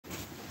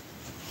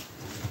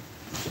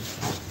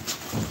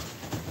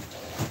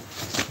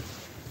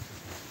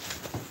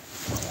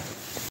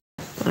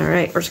All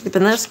right, we're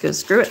skipping this because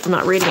screw it, I'm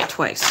not reading it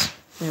twice.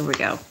 There we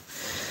go.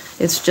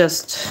 It's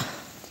just,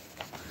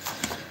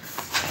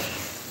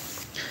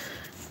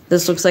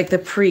 this looks like the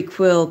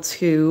prequel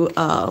to,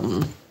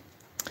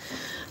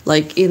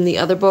 like in the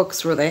other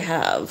books where they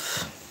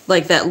have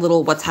like that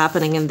little what's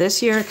happening in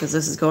this year, because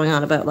this is going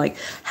on about like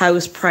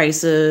house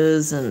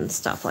prices and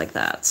stuff like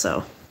that.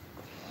 So,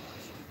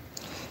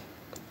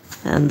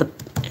 and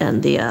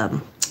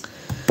the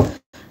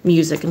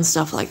music and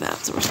stuff like that.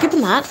 So we're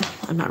skipping that.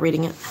 I'm not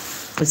reading it.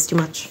 It's too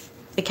much.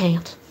 I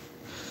can't.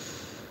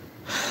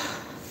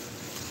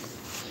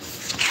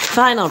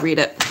 Fine, I'll read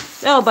it.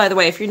 Oh, by the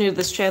way, if you're new to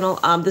this channel,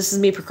 this is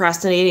me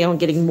procrastinating on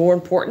getting more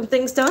important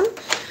things done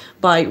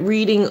by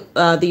reading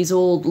these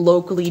old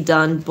locally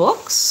done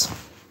books.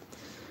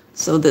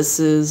 So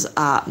this is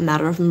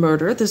Matter of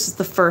Murder. This is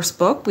the first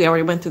book. We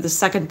already went through the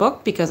second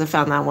book because I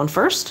found that one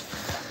first.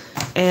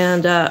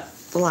 And the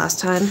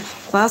last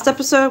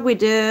episode we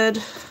did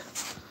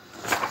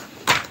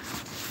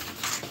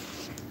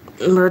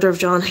Murder of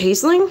John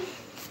Hazeling.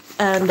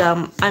 And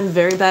I'm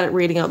very bad at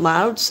reading out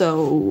loud,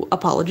 so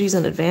apologies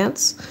in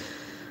advance.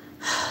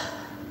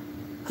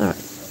 All right.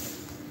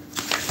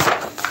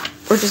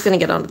 We're just going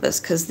to get onto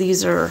this because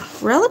these are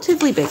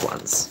relatively big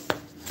ones.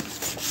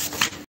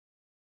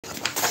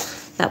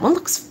 That one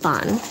looks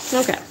fun.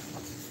 Okay.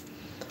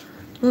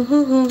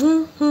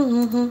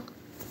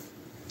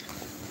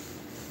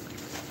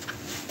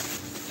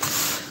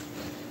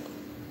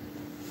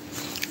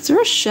 Is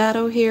there a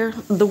shadow here?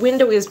 The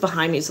window is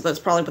behind me, so that's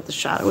probably what the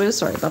shadow is.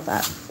 Sorry about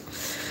that.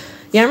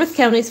 Yarmouth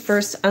County's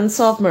first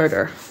unsolved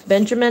murder,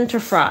 Benjamin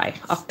Trefry,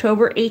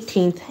 October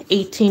 18th,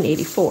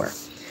 1884.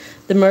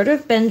 The murder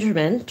of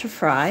Benjamin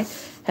Trefry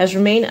has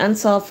remained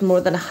unsolved for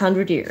more than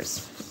 100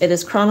 years. It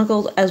is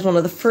chronicled as one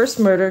of the first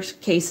murder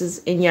cases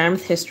in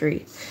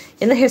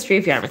the history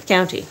of Yarmouth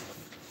County.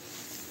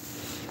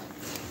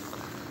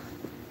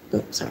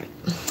 Oops, sorry.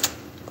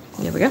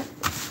 There we go.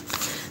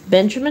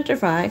 Benjamin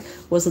Trefry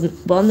was a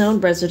well-known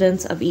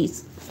resident of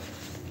East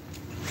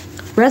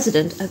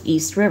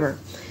River.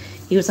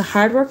 He was a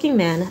hard-working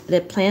man that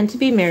had planned to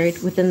be married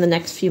within the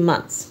next few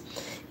months.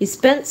 He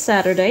spent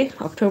Saturday,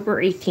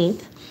 October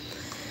 18th,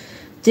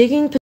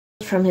 digging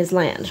potatoes from his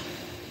land.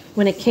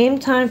 When it came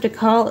time to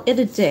call it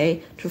a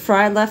day,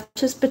 Trefry left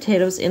his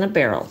potatoes in a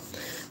barrel,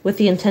 with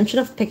the intention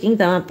of picking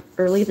them up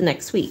early the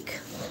next week.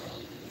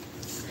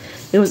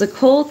 It was a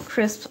cold,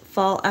 crisp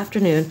fall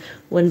afternoon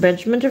when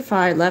Benjamin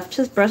Trefry left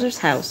his brother's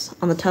house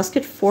on the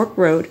Tuscan Fork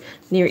Road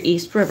near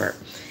East River.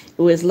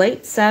 It was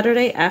late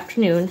Saturday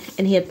afternoon,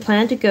 and he had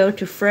planned to go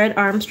to Fred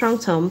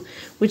Armstrong's home,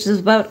 which is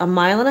about 1.5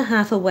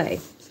 miles away.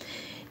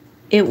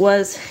 It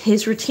was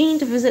his routine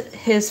to visit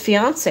his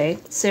fiancée,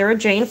 Sarah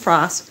Jane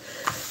Frost,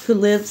 who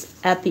lives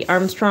at the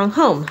Armstrong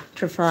home.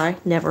 Trefry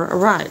never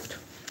arrived.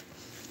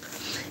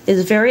 It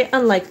is very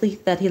unlikely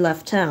that he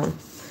left town.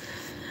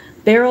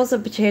 Barrels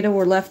of potato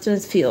were left in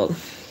his field.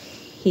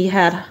 He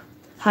had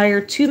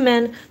hired 2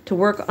 men to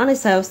work on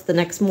his house the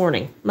next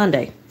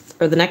Monday.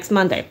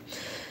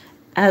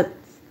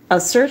 A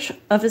search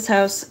of his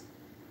house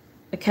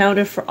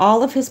accounted for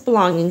all of his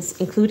belongings,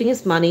 including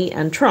his money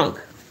and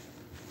trunk.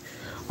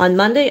 On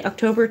Monday,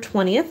 October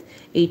 20th,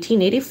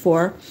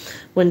 1884,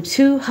 when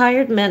 2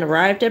 hired men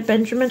arrived at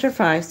Benjamin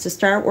Trefry's to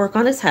start work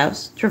on his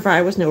house,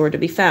 Trefry was nowhere to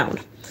be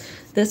found.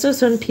 This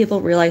was when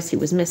people realized he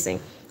was missing.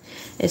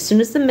 As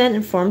soon as the men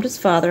informed his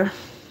father,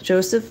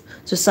 Joshua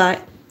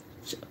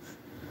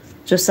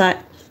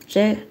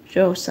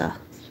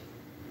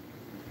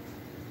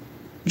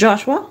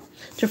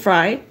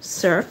Trefry,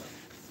 sir,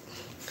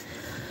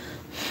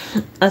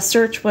 a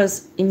search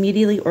was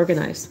immediately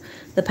organized.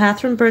 The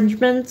path from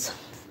Benjamin's,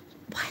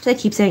 why did I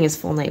keep saying his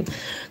full name?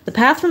 The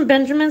path from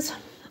Benjamin's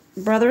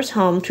brother's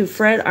home to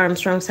Fred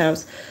Armstrong's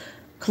house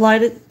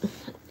collided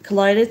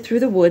through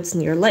the woods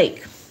near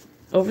lake.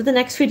 Over the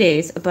next few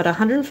days, about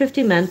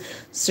 150 men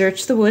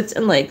searched the woods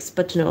and lakes,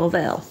 but to no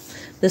avail.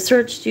 The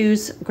search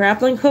used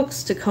grappling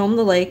hooks to comb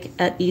the lake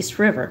at the East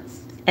River.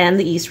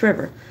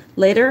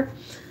 Later,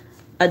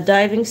 a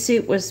diving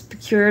suit was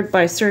procured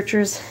by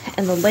searchers,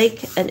 and the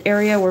lake and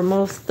area were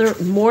more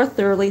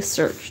thoroughly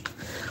searched.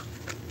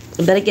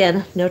 But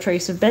again, no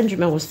trace of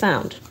Benjamin was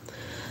found.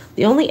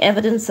 The only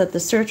evidence that the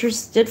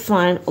searchers did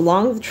find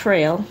along the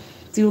trail,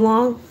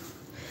 Dulong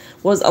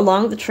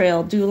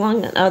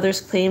and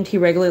others claimed he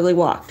regularly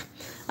walked.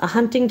 A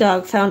hunting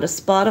dog found a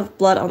spot of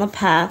blood on the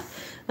path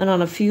and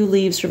on a few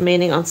leaves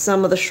remaining on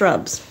some of the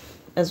shrubs.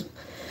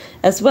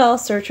 As well,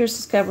 searchers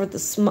discovered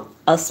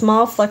a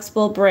small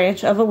flexible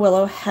branch of a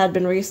willow had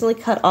been recently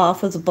cut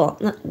off with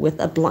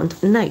a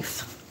blunt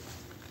knife.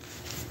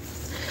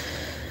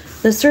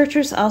 The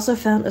searchers also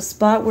found a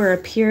spot where it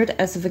appeared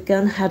as if a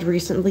gun had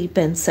recently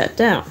been set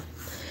down.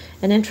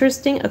 An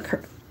interesting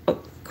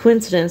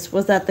coincidence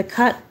was that the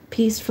cut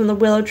piece from the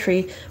willow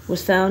tree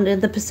was found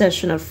in the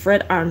possession of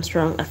Fred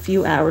Armstrong a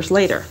few hours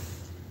later.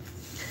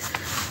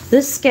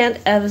 This scant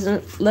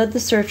evidence led the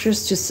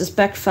searchers to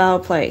suspect foul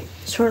play.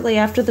 Shortly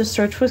after the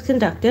search was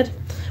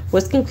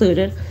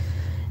concluded,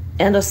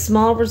 and a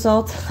small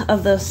result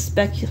of the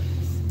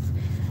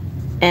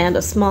and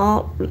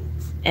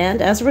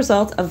as a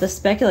result of this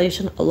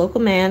speculation, a local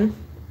man,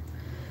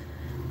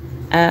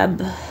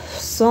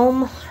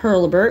 Absalom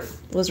Hurlbert,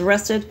 was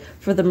arrested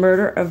for the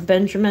murder of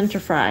Benjamin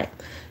Trefry.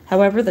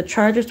 However, the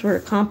charges were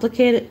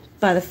complicated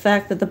by the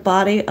fact that the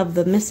body of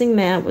the missing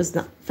man was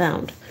not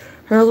found.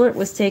 Hurlbert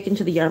was taken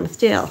to the Yarmouth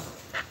jail.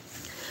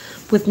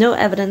 With no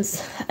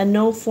evidence and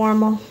no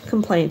formal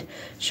complaint,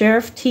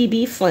 Sheriff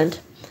T.B.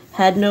 Flint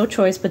had no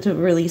choice but to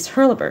release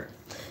Hurlbert.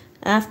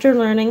 After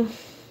learning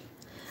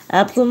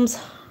Absalom's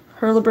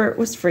Hurlbert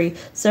was free,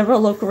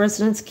 several local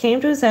residents came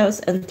to his house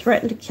and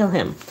threatened to kill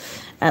him.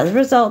 As a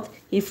result,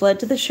 he fled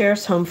to the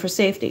sheriff's home for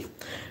safety.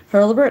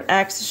 Hurlbert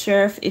asked the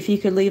sheriff if he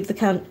could leave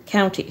the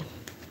county.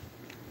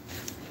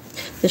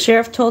 The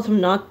sheriff told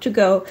him not to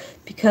go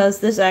because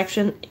this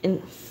action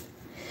in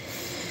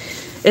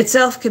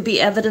itself could be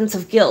evidence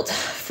of guilt.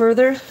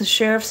 Further, the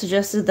sheriff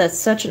suggested that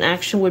such an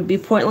action would be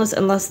pointless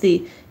unless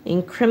the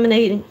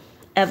incriminating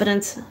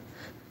evidence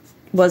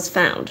was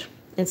found.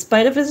 In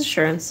spite of his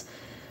assurance,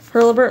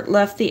 Hurlbert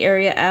left the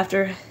area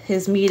after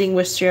his meeting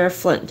with Sheriff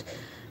Flint.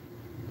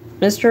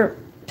 Mr.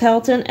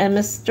 Pelton and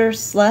Mr.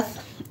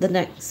 Sleth the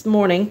next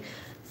morning.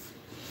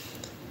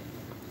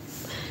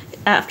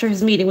 After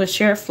his meeting with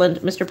Sheriff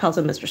Flint, Mr.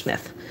 Pelton, and Mr.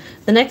 Smith.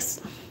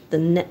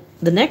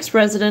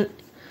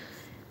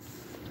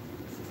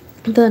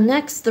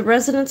 The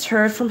residents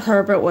heard from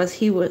Hurlbert was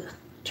he would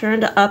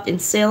turned up in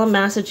Salem,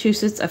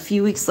 Massachusetts a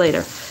few weeks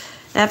later.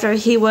 After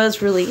he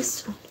was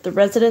released, the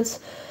residents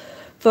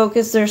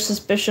focused their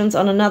suspicions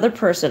on another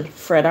person,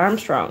 Fred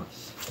Armstrong.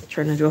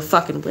 Turned into a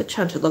fucking witch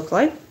hunt, it looked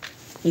like.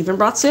 Even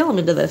brought Salem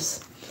into this.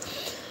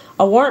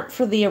 A warrant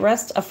for the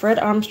arrest of Fred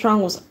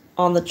Armstrong was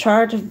on the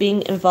charge of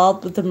being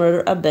involved with the murder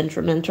of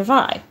Benjamin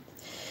Trefry.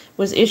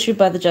 Was issued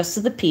by the Justice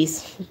of the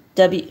Peace,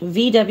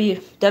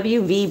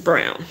 W.V.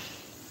 Brown.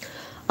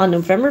 On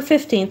November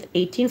 15,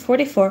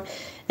 1844,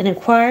 an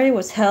inquiry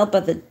was held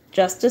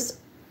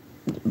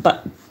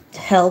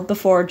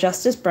before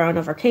Justice Brown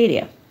of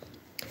Arcadia.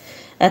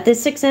 At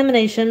this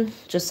examination,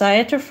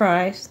 Josiah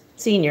Trefry,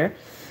 Sr.,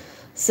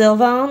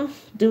 Sylvain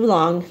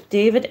Dulong,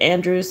 David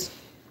Andrews,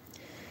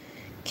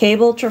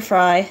 Cable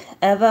Trefry,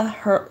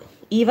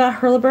 Eva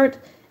Hurlbert,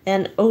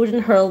 and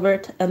Odin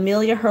Hurlbert,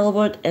 Amelia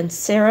Hurlbert, and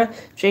Sarah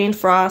Jane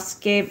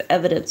Frost gave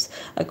evidence.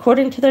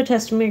 According to their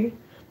testimony,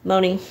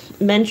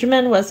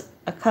 Benjamin was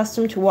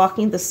accustomed to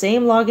walking the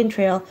same logging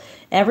trail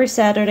every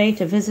Saturday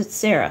to visit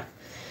Sarah.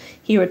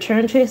 He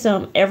returned to his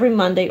home every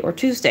Monday or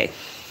Tuesday.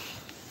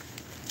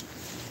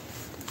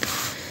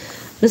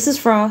 Mrs.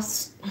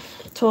 Frost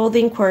told the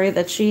inquiry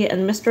that she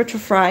and Mr.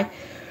 Trefry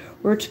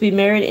were to be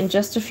married in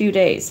just a few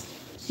days.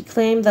 She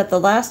claimed that the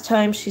last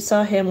time she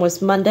saw him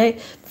was Monday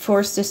before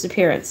his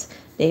disappearance,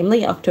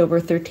 namely October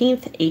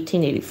 13th,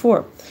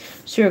 1884.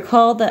 She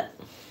recalled that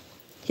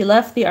he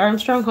left the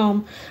Armstrong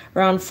home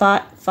around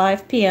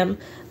 5 p.m.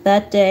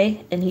 that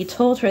day, and he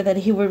told her that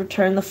he would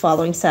return the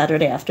following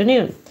Saturday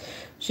afternoon.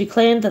 She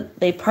claimed that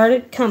they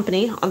parted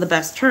company on the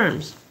best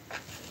terms.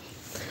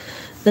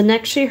 The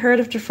next she heard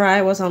of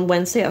Trefry was on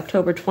Wednesday,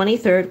 October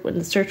 23rd, when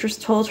the searchers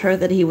told her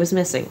that he was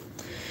missing.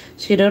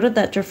 She noted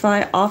that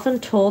Trefry often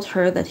told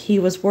her that he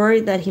was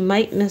worried that he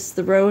might miss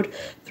the road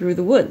through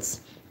the woods.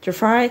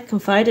 Trefry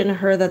confided in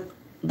her that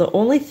the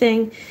only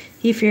thing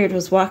he feared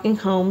was walking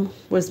home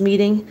was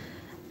meeting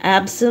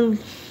Absalom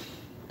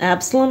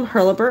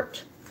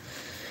Hurlbert.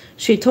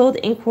 She told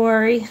the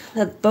inquiry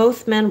that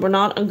both men were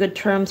not on good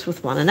terms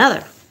with one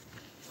another.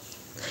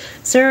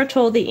 Sarah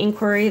told the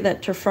inquiry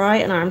that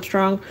Trefry and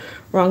Armstrong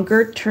were on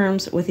good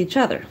terms with each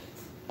other.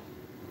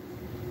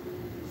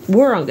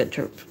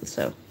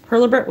 So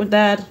Hurlbert was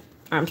bad,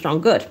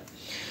 Armstrong good.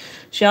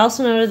 She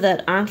also noted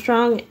that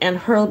Armstrong and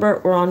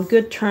Hurlbert were on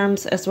good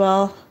terms as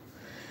well,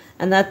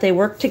 and that they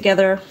worked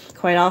together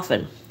quite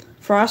often.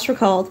 Frost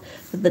recalled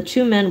that the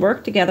two men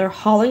worked together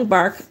hauling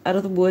bark out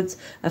of the woods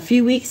a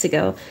few weeks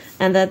ago,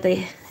 and that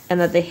they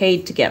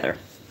hayed together.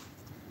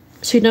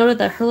 She noted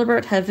that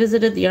Hurlbert had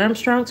visited the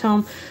Armstrongs'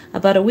 home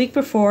about a week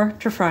before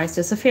Trefry's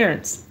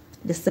disappearance.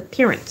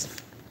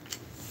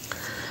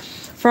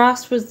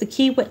 Frost was the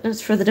key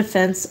witness for the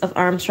defense of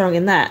Armstrong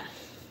in that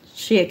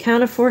she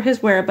accounted for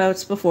his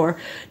whereabouts before,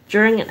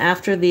 during, and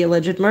after the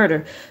alleged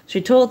murder. She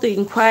told the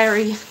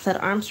inquiry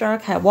that Armstrong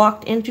had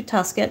walked into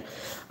Tuscott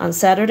on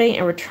Saturday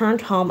and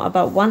returned home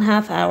about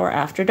 1/2 hour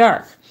after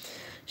dark.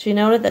 She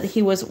noted that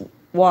he was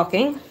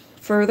walking.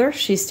 Further,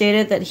 she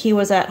stated that he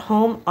was at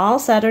home all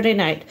Saturday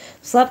night,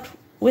 slept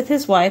with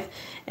his wife,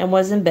 and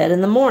was in bed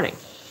in the morning.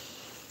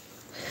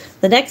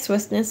 The next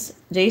witness,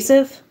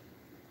 Joseph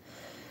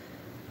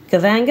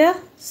Cavanga,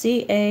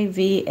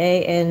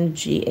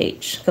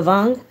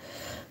 Cavang,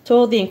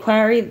 told the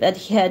inquiry that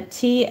he had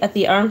tea at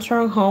the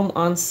Armstrong home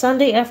on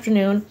Sunday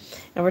afternoon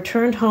and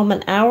returned home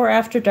an hour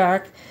after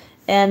dark,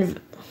 and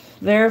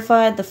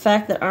verified the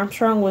fact that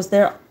Armstrong was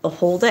there the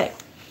whole day.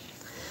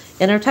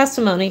 In her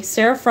testimony,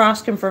 Sarah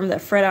Frost confirmed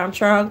that Fred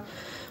Armstrong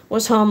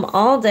was home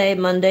all day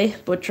Monday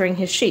butchering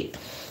his sheep.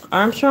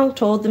 Armstrong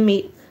took the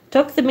meat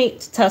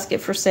to Tuscott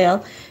for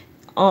sale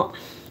on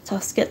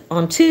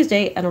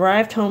Tuesday and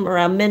arrived home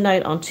around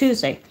midnight on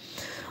Tuesday.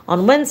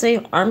 On Wednesday,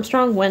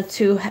 Armstrong went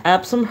to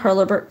Absalom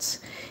Hurlbert's.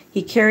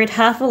 He carried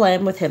half a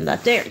lamb with him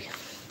that day.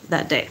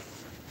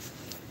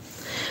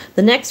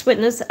 The next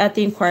witness at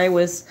the inquiry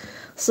was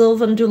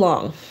Sylvain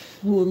Dulong,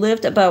 who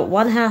lived about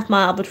 1/2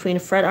 mile between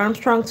Fred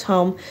Armstrong's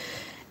home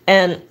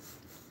and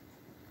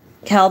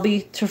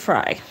Calby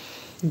Trefry.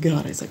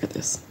 God, I suck at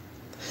this.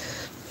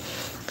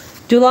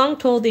 Dulong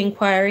told the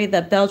inquiry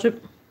that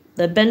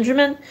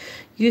Benjamin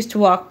used to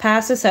walk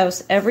past his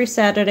house every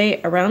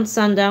Saturday around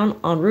sundown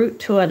en route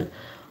to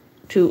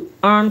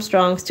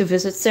Armstrong's to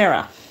visit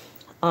Sarah.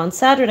 On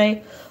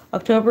Saturday,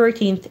 October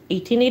 18th,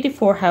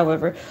 1884,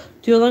 however,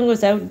 Dulong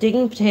was out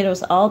digging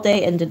potatoes all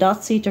day and did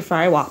not see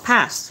Trefry walk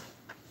past.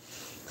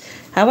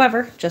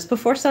 However, just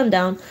before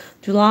sundown,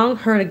 Dulong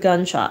heard a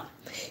gunshot.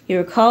 He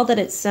recalled that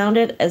it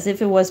sounded as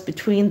if it was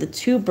between the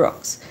two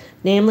brooks,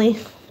 namely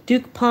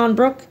Duke Pond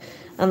Brook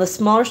and the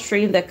smaller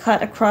stream that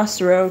cut across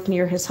the road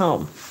near his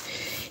home.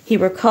 He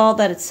recalled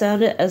that it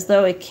sounded as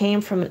though it came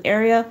from an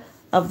area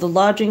of the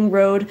lodging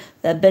road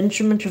that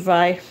Benjamin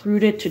Trefry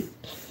routinely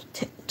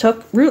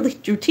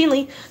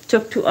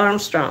took to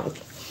Armstrong.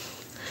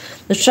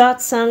 The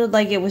shot sounded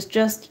like it was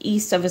just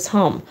east of his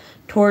home,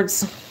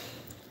 towards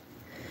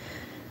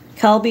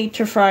Calby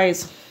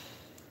Trefry's.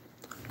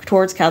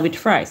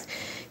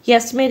 He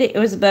estimated it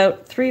was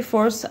about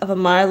 3/4 of a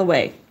mile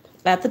away.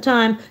 At the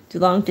time,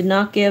 Dulong did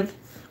not give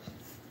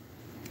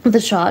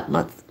the shot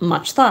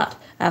much thought.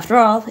 After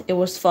all, it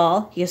was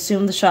fall. He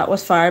assumed the shot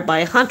was fired by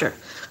a hunter,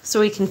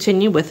 so he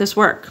continued with his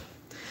work.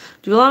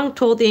 Dulong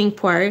told the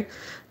inquiry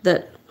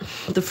that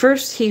the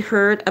first he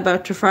heard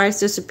about Trefry's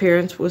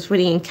disappearance was when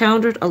he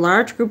encountered a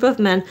large group of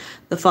men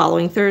the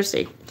following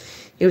Thursday.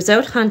 He was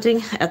out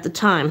hunting at the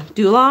time.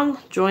 Dulong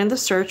joined the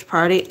search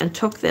party and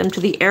took them to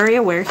the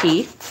area where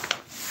he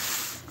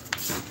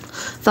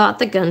thought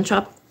the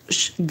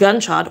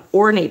gunshot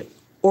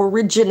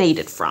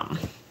originated from.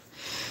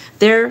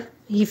 There,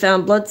 he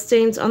found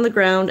bloodstains on the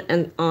ground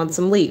and on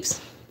some leaves.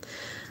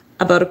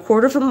 About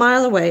 1/4 of a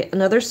mile away,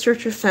 another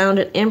searcher found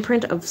an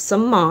imprint of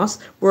some moss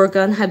where a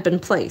gun had been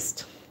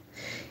placed.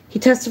 He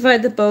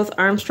testified that both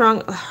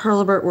Armstrong and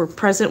Hurlbert were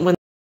present when the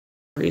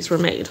discoveries were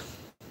made.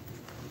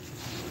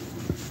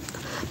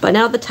 By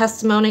now, the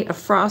testimony of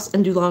Frost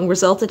and Dulong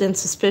resulted in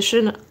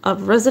suspicion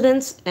of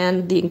residents,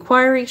 and the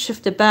inquiry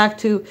shifted back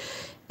to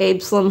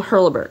Absalom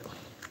Hurlbert.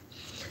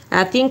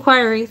 At the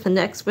inquiry, the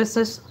next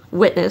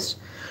witness,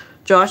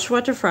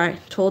 Joshua Trefry,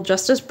 told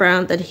Justice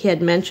Brown that he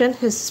had mentioned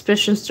his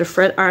suspicions to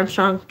Fred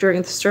Armstrong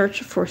during the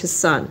search for his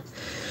son.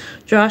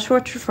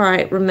 Joshua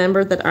Trefry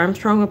remembered that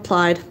Armstrong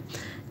replied,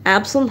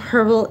 "Absalom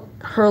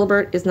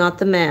Hurlbert is not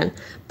the man,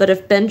 but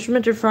if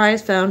Benjamin Trefry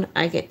is found,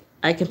 I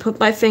can put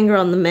my finger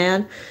on the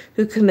man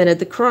who committed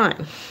the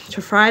crime."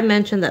 Trefry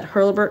mentioned that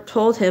Hurlbert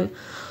told him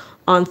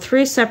on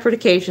 3 separate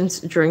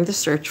occasions during the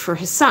search for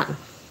his son.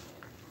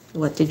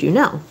 What did you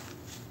know?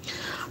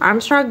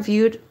 Armstrong's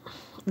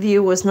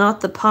view was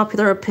not the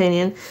popular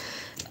opinion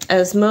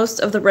as most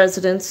of the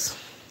residents.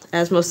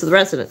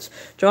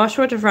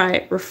 Joshua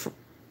Trefry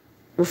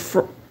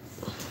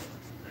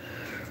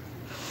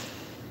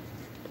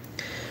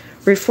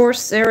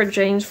reinforced Sarah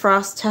Jane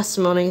Frost's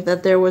testimony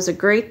that there was a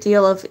great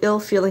deal of ill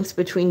feelings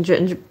between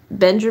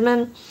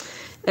Benjamin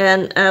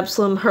and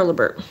Absalom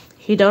Hurlbert.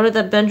 He noted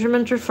that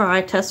Benjamin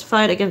Trefry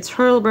testified against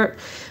Hurlbert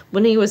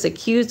when he was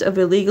accused of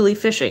illegally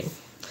fishing.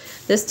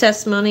 This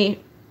testimony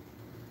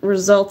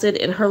resulted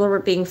in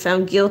Hurlbert being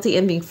found guilty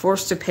and being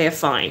forced to pay a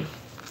fine.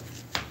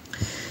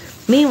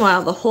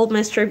 Meanwhile, the whole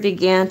mystery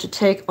began to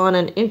take on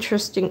an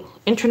interesting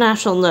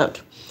international note.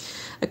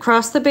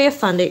 Across the Bay of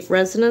Fundy,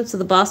 residents of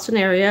the Boston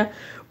area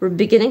were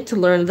beginning to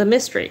learn the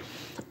mystery.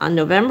 On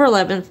November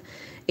 11th,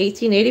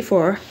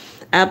 1884,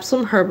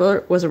 Absalom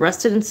Hurlbert was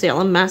arrested in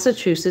Salem,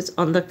 Massachusetts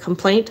on the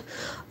complaint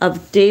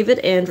of David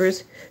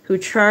Andrews, who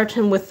charged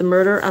him with the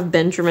murder of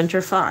Benjamin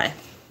Trefry.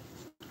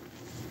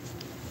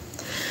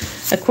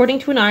 According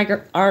to an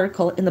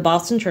article in the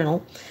Boston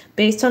Journal,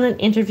 based on an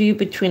interview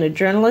between a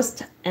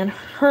journalist and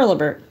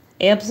Hurlbert,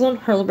 Absalom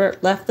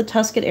Hurlbert left the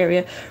Tuscan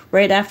area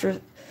right after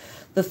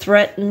the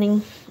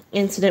threatening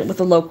incident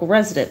with a local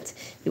resident.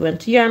 He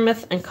went to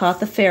Yarmouth and caught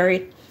the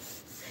ferry,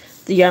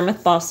 the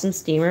Yarmouth-Boston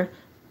steamer,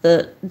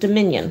 the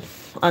Dominion,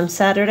 on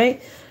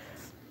Saturday,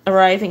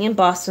 arriving in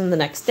Boston the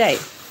next day.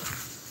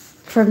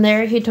 From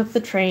there, he took the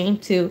train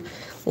to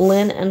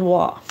Lynn and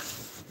walked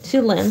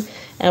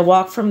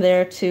from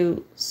there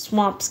to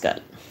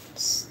Swampscott.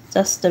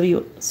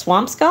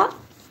 Swampscott?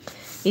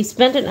 He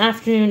spent an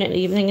afternoon and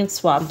evening in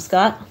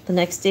Swampscott. The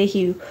next day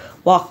he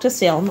walked to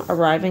Salem,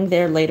 arriving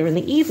there later in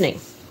the evening.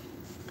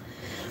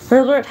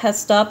 Hurlbert had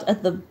stopped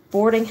at the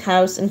boarding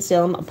house in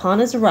Salem upon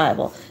his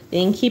arrival. The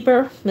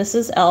innkeeper,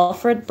 Mrs.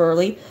 Alfred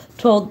Burley,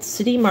 told the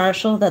city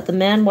marshal that the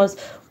man was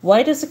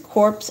white as a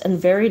corpse and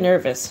very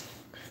nervous.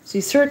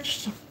 She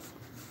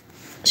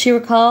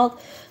recalled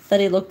that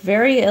he looked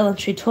very ill, and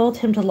she told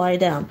him to lie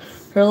down.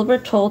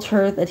 Hurlbert told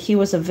her that he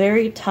was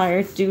very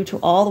tired due to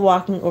all the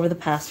walking over the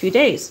past few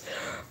days.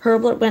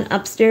 Hurlbert went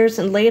upstairs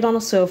and laid on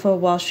a sofa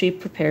while she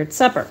prepared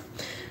supper.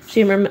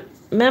 She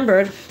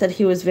remembered that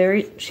he was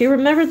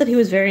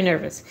very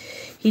nervous.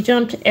 He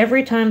jumped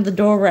every time the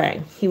door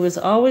rang. He was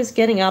always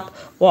getting up,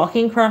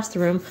 walking across the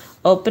room,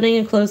 opening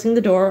and closing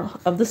the door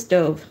of the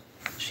stove.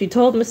 She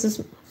told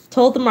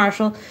the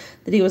marshal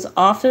that he was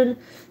often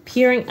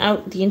peering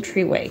out the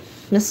entryway.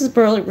 Mrs.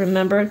 Burley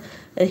remembered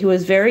that he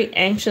was very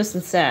anxious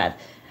and sad,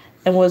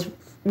 and was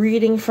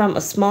reading from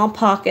a small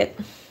pocket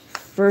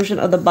version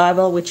of the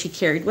Bible which he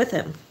carried with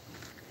him.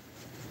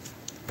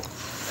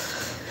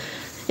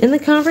 In the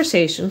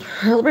conversation,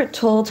 Hurlbert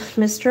told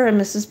Mr. and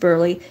Mrs.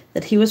 Burley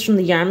that he was from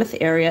the Yarmouth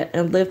area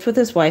and lived with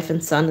his wife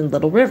and son in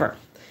Little River,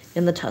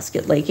 in the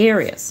Tusket Lake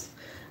areas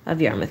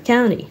of Yarmouth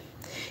County.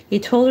 He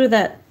told her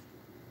that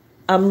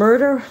a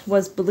murder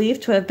was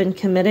believed to have been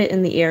committed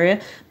in the area,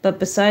 but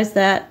besides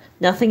that,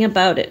 nothing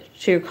about it.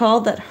 She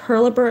recalled that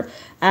Hurlbert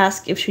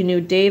asked if she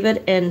knew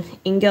David and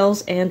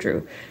Ingalls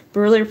Andrew.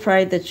 Burley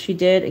replied that she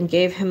did and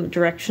gave him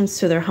directions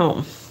to their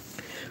home.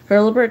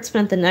 Hurlbert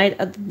spent the night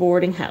at the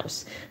boarding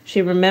house.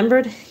 She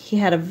remembered he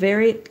had a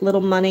very little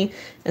money,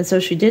 and so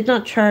she did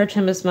not charge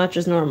him as much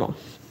as normal.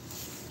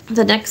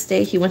 The next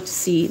day he went to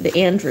see the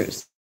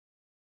Andrews,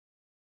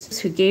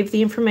 who gave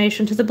the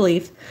information to the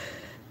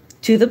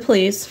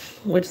police,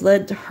 which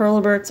led to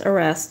Hurlbert's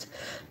arrest,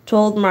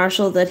 told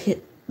Marshall that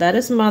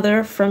his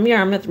mother from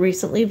Yarmouth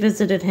recently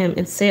visited him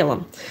in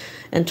Salem,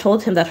 and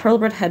told him that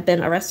Hurlbert had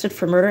been arrested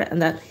for murder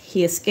and that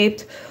he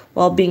escaped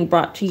while being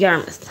brought to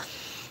Yarmouth.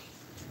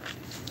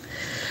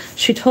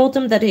 She told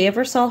him that if he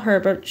ever saw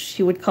Hurlbert,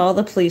 she would call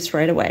the police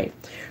right away.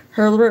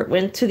 Hurlbert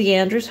went to the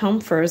Andrews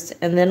home first,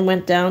 and then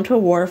went down to a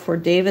wharf where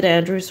David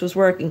Andrews was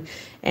working.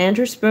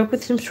 Andrews spoke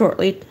with him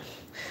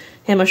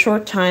a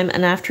short time,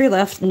 and after he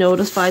left,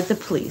 notified the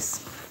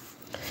police.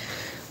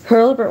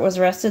 Hurlbert was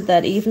arrested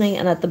that evening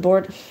and at the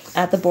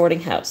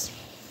boarding house.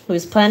 He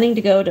was planning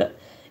to go to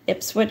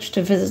Ipswich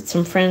to visit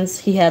some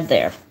friends he had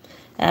there.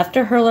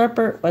 After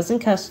Hurlbert was in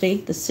custody,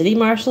 the city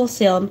marshal of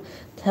Salem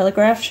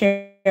telegraphed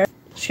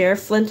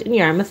Sheriff Flint in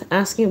Yarmouth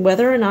asking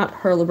whether or not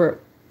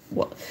Hurlbert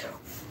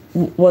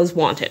was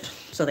wanted.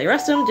 So they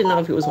arrested him, didn't know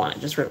if he was wanted,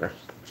 just remember.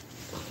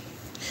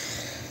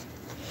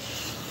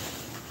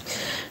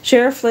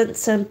 Sheriff Flint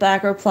sent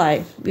back a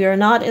reply, "We are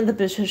not in the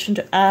position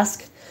to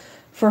ask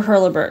for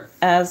Hurlbert."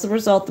 As a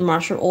result, the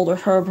marshal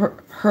ordered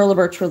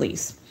Hurlbert's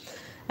release.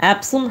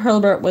 Absalom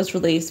Hurlbert was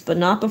released, but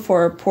not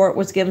before a report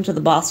was given to the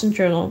Boston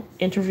Journal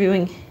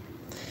interviewed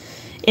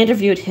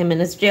him in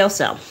his jail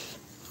cell.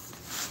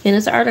 In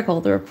his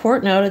article, the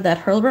report noted that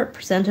Hurlbert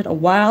presented a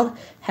wild,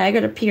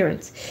 haggard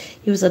appearance.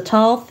 He was a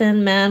tall,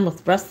 thin man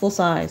with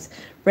restless eyes,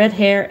 red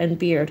hair, and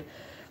beard.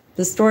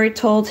 The story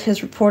told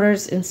his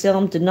reporters in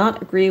Salem did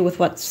not agree with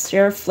what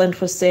Sheriff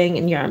Flint was saying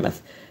in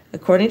Yarmouth.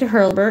 According to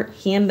Hurlbert,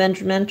 he and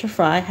Benjamin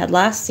Trefry had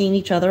last seen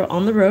each other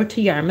on the road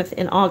to Yarmouth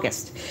in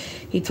August.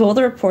 He told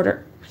the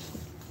reporter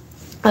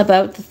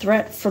about the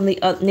threat from the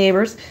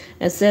neighbors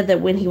and said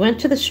that when he went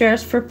to the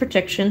sheriff's for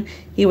protection,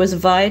 he was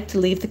advised to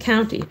leave the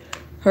county.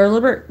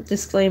 Hurlbert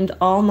disclaimed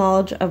all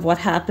knowledge of what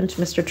happened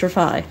to Mr.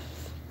 Trefry.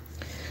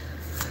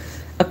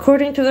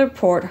 According to the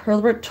report,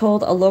 Hurlbert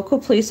told a local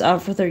police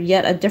officer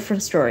yet a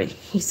different story.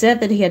 He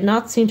said that he had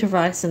not seen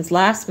Trefry since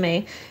last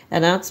May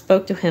and not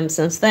spoke to him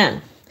since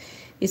then.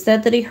 He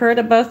said that he heard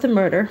about the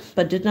murder,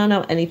 but did not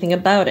know anything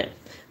about it.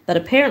 But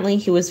apparently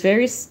he was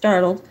very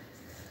startled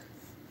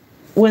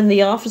when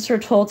the officer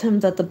told him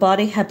that the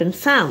body had been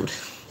found.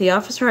 The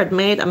officer had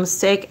made a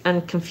mistake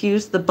and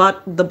confused the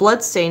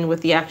blood stain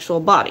with the actual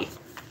body.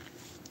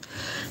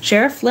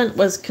 Sheriff Flint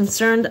was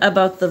concerned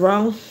about the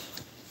wrong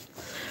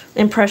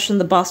impression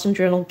the Boston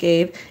Journal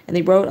gave, and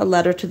he wrote a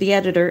letter to the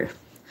editor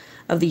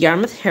of the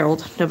Yarmouth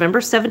Herald,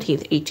 November 17,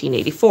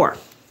 1884.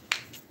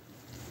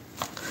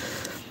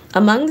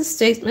 Among the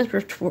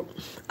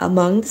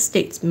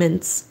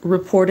statements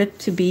reported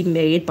to be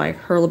made by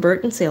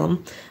Hurlbert in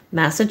Salem,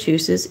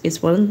 Massachusetts,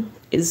 is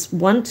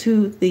one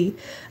to the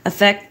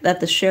effect that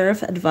the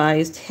sheriff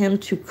advised him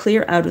to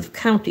clear out of the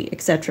county,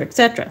 etc.,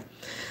 etc.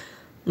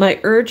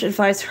 My urge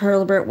advice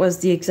Hurlbert was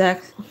to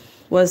exactly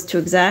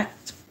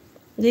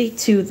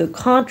to the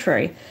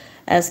contrary,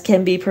 as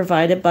can be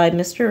provided by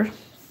Mr.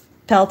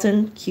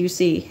 Pelton,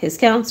 Q.C., his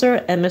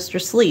counselor, and Mr.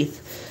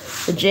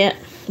 Sleeth,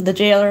 the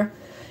jailer,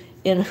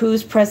 in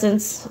whose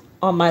presence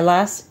on my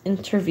last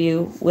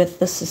interview with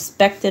the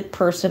suspected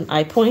person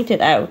I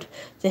pointed out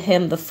to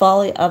him the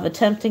folly of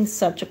attempting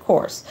such a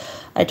course.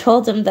 I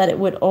told him that it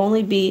would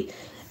only be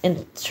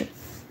in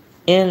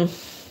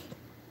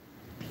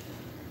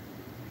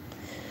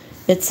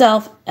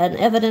itself an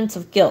evidence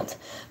of guilt,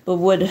 but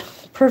would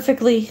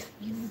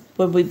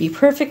be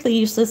perfectly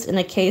useless in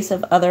a case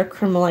of other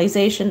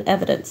criminalization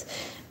evidence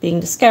being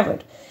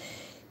discovered.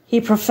 He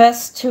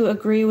professed to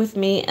agree with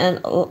me and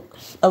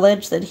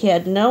alleged that he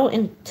had no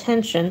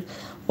intention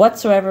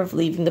whatsoever of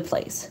leaving the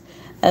place,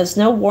 as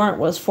no warrant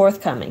was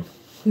forthcoming.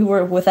 We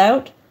were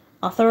without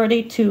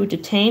authority to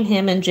detain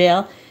him in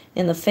jail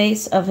in the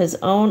face of his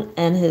own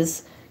and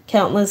his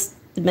countless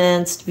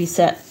demands to be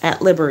set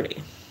at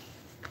liberty.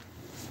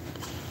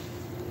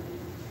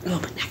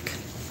 Oh, my neck.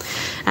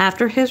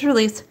 After his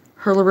release,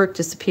 Hurlbert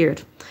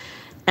disappeared.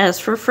 As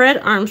for Fred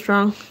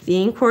Armstrong,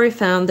 the inquiry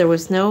found there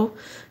was no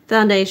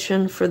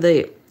foundation for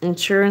the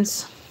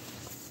insurance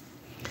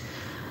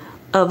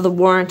of the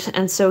warrant,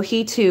 and so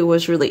he too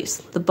was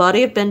released. The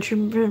body of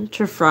Benjamin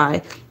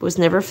Trefry was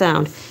never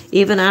found,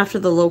 even after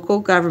the local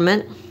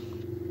government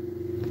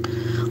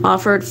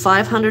offered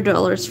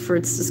 $500 for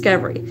its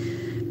discovery.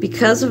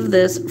 Because of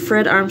this,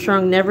 Fred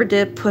Armstrong never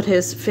did put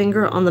his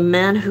finger on the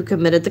man who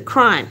committed the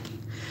crime.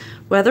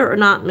 Whether or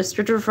not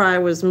Mr. Trefry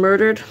was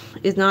murdered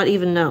is not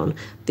even known.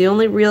 The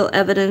only real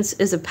evidence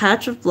is a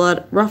patch of blood,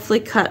 a roughly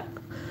cut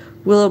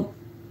willow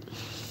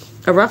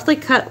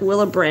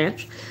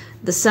branch,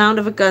 the sound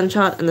of a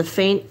gunshot, and the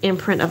faint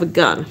imprint of a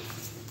gun.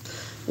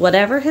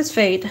 Whatever his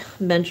fate,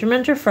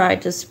 Benjamin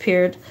Trefry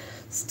disappeared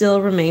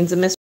still remains a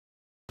mystery.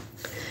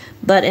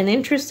 But an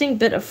interesting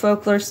bit of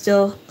folklore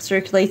still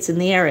circulates in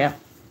the area.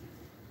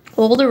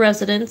 Older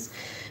residents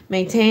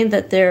maintain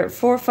that their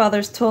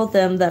forefathers told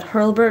them that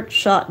Hurlburt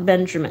shot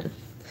Benjamin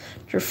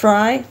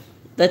Trefry,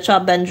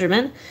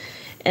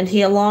 and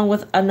he, along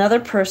with another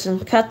person,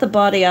 cut the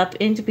body up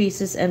into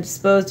pieces and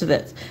disposed of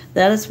it.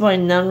 That is why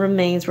none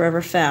remains were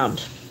ever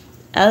found.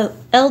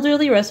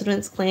 Elderly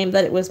residents claim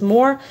that it was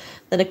more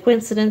than a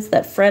coincidence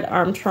that Fred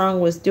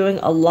Armstrong was doing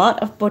a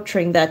lot of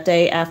butchering that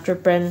day after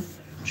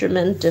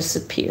Benjamin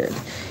disappeared.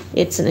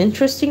 It's an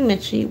interesting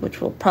mystery which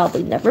will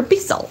probably never be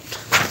solved.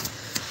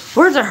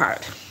 Words are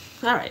hard.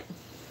 All right.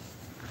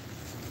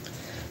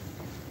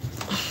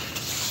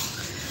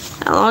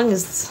 How long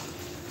is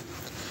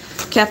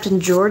Captain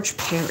George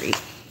Perry?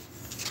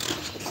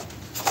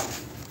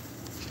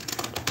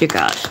 Dear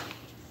God.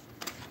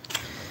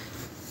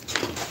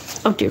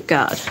 Oh, dear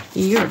God.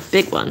 You're a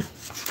big one.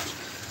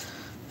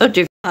 Oh,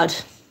 dear God.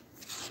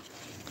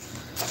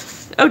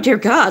 Oh, dear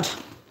God.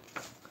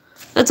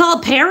 That's all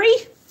Perry?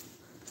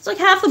 It's like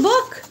half the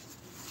book.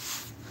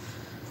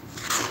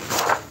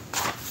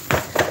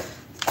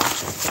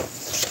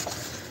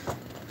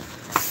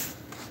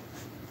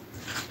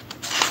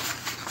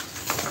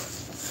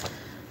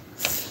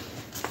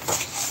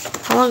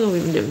 How long have we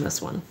been doing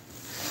this one?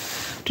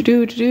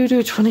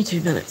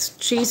 22 minutes.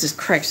 Jesus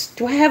Christ.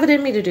 Do I have it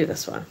in me to do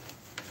this one?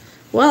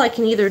 Well, I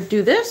can either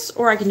do this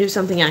or I can do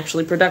something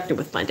actually productive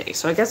with my day.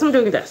 So I guess I'm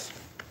doing this.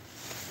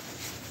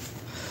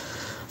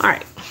 All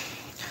right.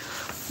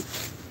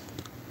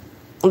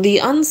 The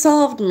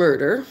unsolved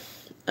murder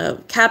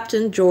of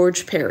Captain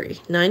George Perry,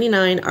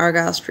 99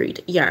 Argyle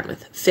Street,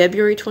 Yarmouth,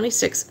 February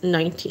 26,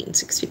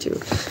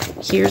 1962.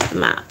 Here's the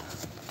map.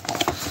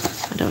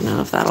 I don't know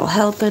if that'll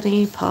help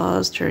any.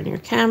 Pause, turn your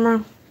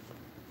camera.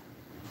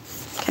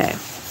 Okay.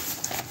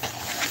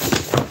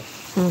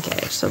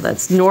 Okay, so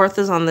that's north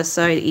is on this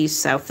side, east,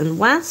 south, and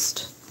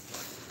west.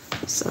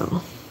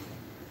 So.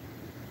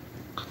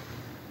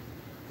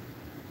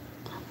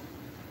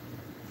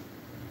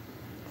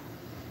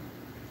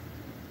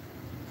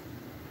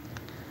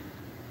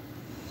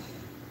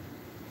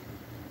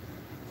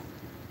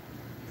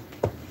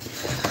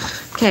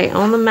 Okay,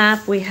 on the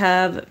map we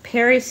have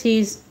Perry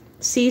sees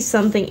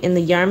something in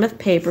the Yarmouth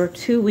paper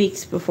 2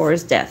 weeks before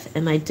his death.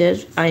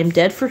 I am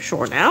dead for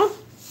sure now.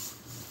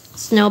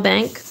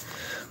 Snowbank,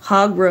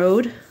 Hog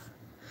Road,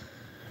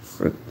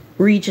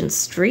 Regent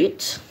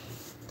Street,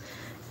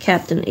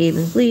 Captain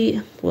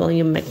Avonlea,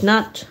 William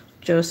McNutt,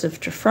 Joseph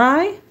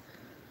Trefry,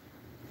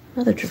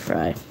 another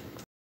Trefry,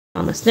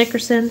 Thomas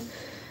Nickerson,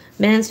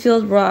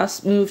 Mansfield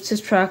Ross moved his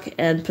truck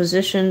and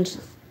possessions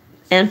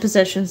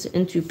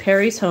into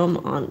Perry's home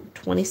on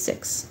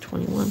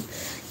 26/21.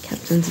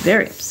 Captain's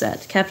very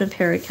upset. Captain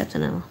Perry,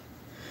 Captain L.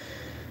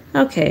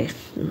 Okay,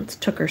 it's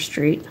Tooker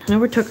Street. I know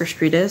where Tooker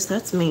Street is.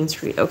 That's Main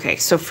Street. Okay,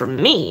 so for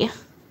me...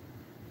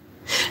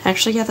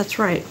 Actually, yeah, that's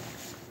right.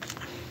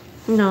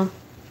 No.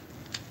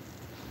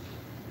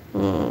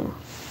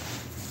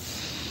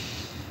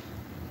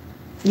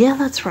 Yeah,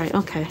 that's right.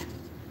 Okay.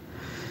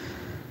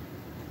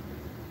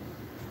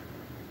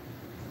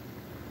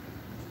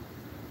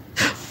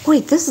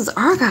 Wait, this is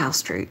Argyle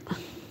Street.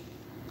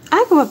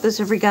 I go up this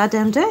every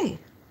goddamn day.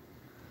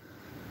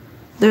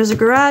 There's a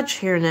garage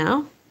here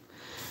now.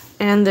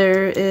 And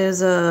there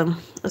is a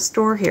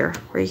store here,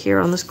 right here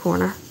on this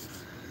corner.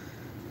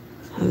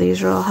 And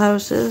these are all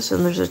houses,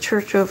 and there's a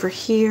church over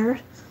here.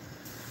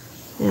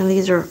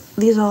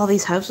 And all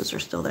these houses are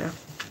still there.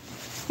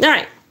 All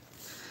right.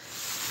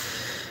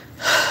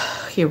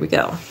 Here we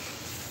go.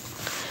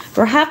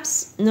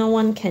 Perhaps no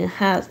one can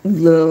have...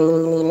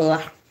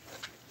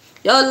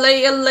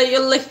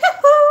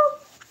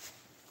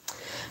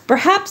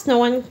 Perhaps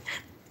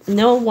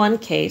no one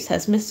case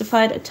has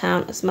mystified a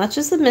town as much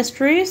as the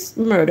mysterious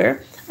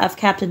murder of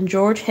Captain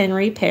George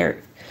Henry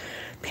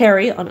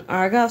Perry on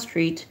Argyle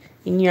Street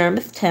in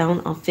Yarmouth Town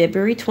on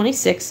February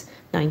 26,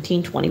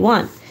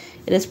 1921.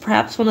 It is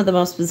perhaps one of the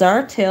most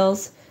bizarre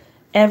tales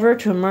ever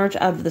to emerge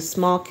out of this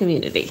small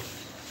community.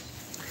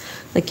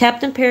 The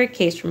Captain Perry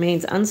case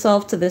remains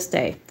unsolved to this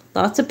day.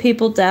 Lots of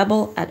people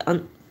dabble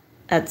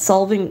at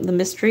solving the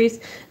mysteries,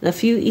 and a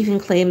few even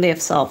claim they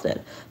have solved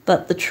it.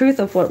 But the truth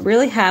of what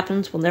really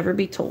happened will never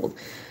be told.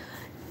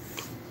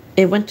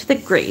 It went to the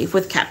grave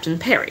with Captain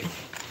Perry.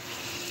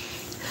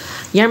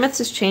 Yarmouth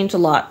has changed a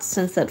lot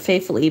since that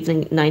fateful evening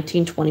in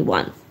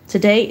 1921.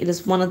 Today, it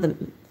is one of the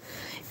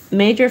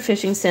major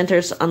fishing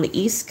centers on the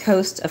east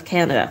coast of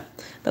Canada.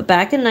 But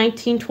back in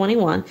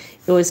 1921,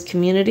 it was a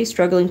community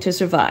struggling to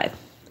survive.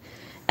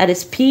 At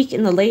its peak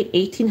in the late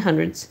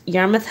 1800s,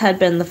 Yarmouth had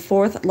been the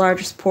fourth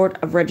largest port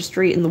of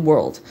registry in the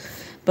world.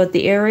 But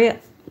the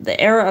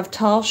era of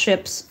tall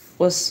ships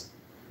was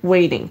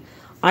waning.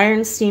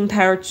 Iron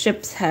steam-powered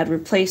ships had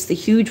replaced the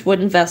huge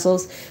wooden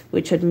vessels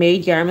which had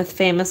made Yarmouth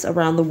famous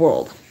around the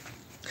world.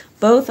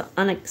 Both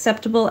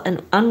unacceptable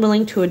and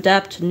unwilling to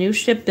adapt to new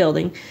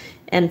shipbuilding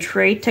and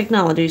trade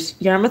technologies,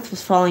 Yarmouth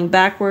was falling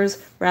backwards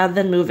rather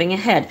than moving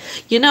ahead.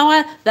 You know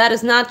what? That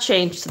has not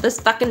changed. To this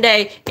fucking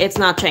day, it's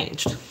not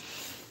changed.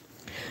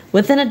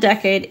 Within a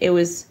decade, it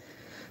was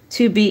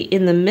to be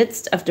in the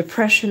midst of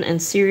depression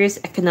and serious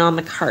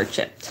economic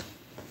hardship.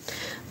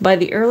 By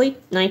the early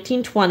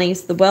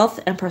 1920s, the wealth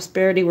and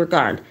prosperity were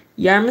gone.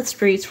 Yarmouth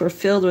streets were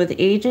filled with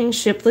aging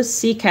shipless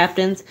sea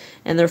captains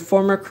and their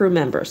former crew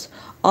members.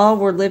 All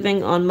were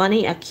living on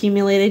money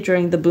accumulated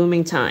during the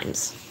booming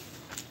times.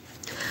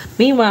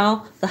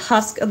 Meanwhile, the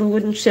husk of the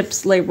wooden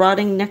ships lay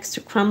rotting next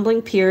to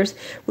crumbling piers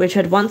which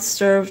had once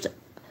served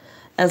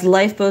as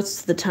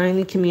lifeboats to the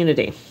tiny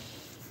community.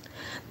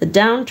 The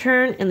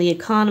downturn in the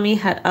economy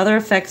had other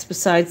effects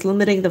besides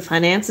limiting the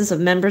finances of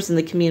members in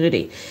the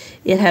community.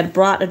 It had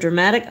brought a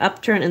dramatic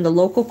upturn in the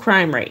local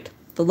crime rate.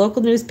 The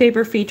local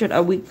newspaper featured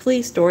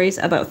weekly stories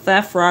about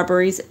theft,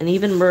 robberies, and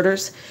even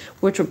murders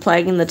which were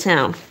plaguing the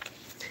town.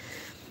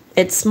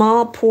 Its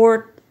small,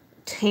 poor,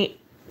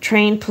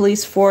 trained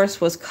police force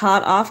was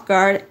caught off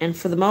guard and,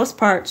 for the most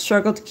part,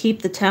 struggled to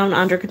keep the town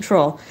under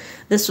control.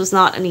 This was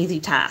not an easy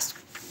task.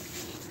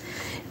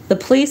 The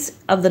police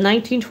of the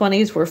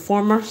 1920s were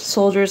former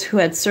soldiers who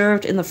had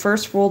served in the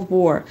First World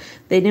War.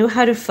 They knew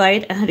how to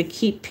fight and how to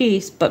keep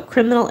peace, but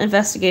criminal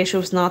investigation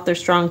was not their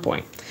strong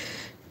point.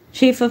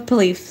 Chief of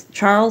Police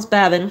Charles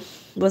Babin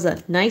was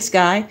a nice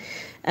guy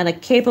and a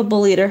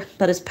capable leader,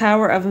 but his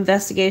power of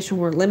investigation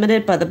were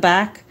limited by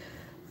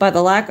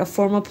the lack of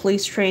formal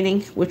police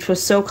training, which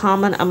was so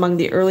common among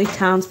the early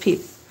town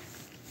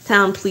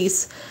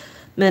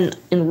policemen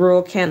in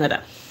rural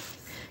Canada.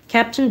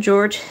 Captain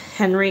George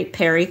Henry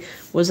Perry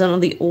was one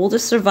of the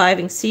oldest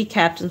surviving sea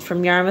captains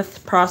from Yarmouth's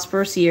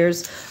prosperous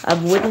years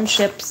of wooden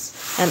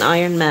ships and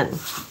iron men.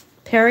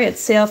 Perry had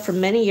sailed for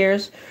many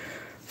years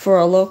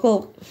for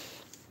a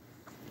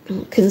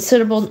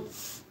considerable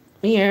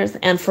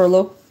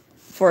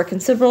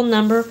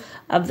number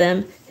of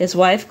them, his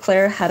wife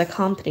Claire had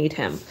accompanied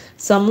him.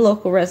 Some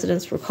local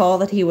residents recall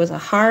that he was a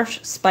harsh,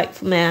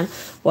 spiteful man,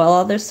 while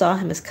others saw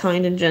him as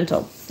kind and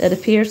gentle. It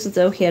appears as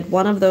though he had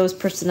one of those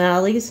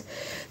personalities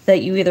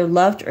that you either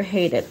loved or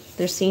hated.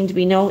 There seemed to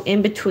be no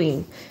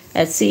in-between.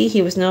 At sea,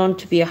 he was known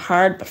to be a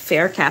hard but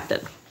fair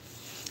captain.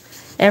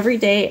 Every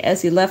day,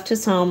 as he left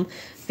his home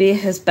via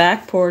his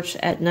back porch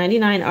at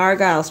 99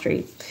 Argyle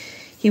Street,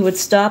 he would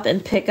stop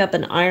and pick up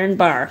an iron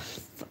bar,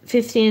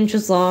 15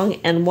 inches long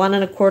and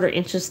 1¼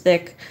 inches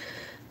thick,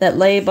 that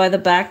lay by the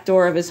back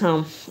door of his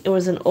home. It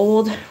was an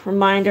old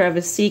reminder of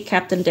his sea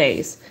captain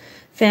days.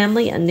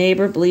 Family and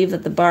neighbor believed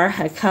that the bar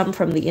had come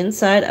from the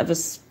inside of a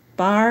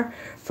spar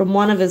from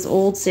one of his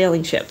old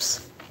sailing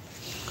ships.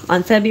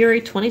 On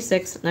February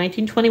 26,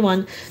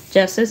 1921,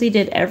 just as he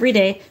did every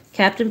day,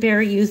 Captain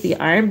Perry used the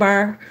iron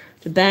bar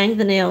to bang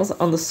the nails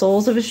on the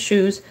soles of his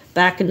shoes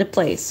back into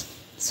place.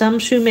 Some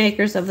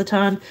shoemakers of the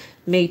time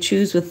made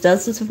shoes with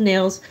dozens of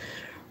nails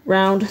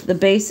round the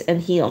base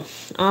and heel.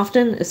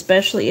 Often,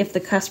 especially if the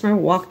customer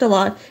walked a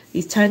lot,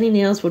 these tiny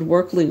nails would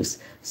work loose,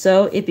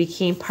 so it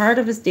became part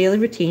of his daily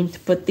routine to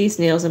put these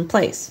nails in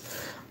place.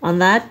 On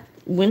that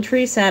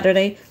wintry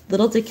Saturday,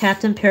 little did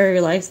Captain Perry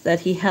realize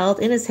that he held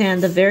in his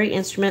hand the very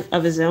instrument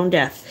of his own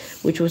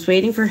death, which was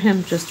waiting for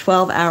him just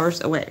 12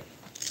 hours away.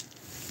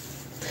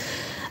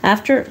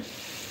 After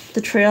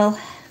the trial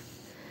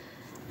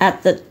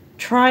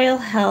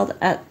held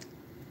at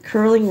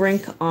Curling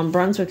Rink on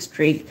Brunswick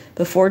Street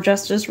before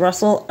Justice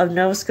Russell of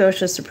Nova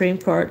Scotia Supreme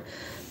Court,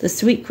 the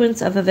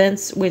sequence of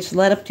events which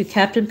led up to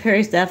Captain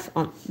Perry's death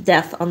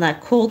on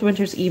that cold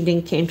winter's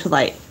evening came to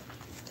light.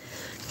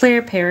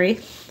 Claire Perry,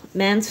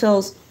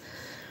 Mansfield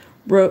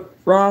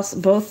Ross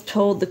both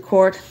told the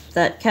court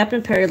that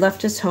Captain Perry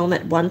left his home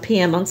at 1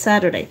 p.m. on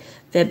Saturday,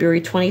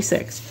 February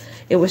 26.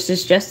 It was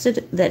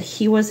suggested that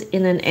he was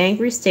in an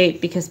angry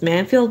state because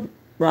Mansfield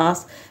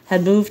Ross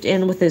had moved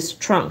in with his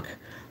trunk.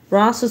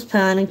 Ross was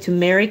planning to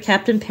marry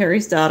Captain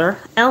Perry's daughter,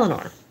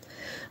 Eleanor.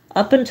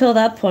 Up until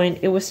that point,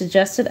 it was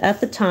suggested at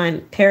the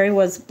time Perry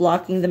was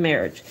blocking the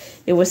marriage.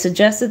 It was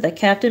suggested that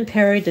Captain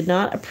Perry did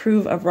not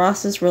approve of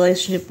Ross's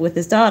relationship with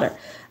his daughter.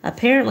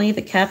 Apparently,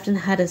 the captain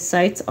had his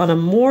sights on a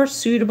more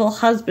suitable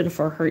husband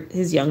for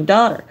his young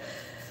daughter.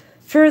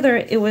 Further,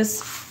 it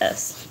was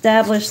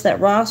established that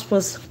Ross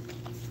was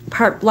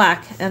part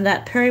black and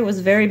that Perry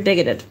was very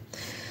bigoted.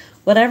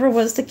 Whatever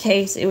was the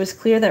case, it was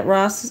clear that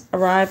Ross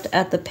arrived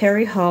at the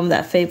Perry home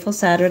that fateful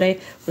Saturday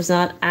was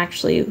not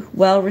actually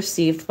well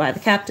received by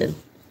the captain.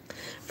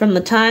 From the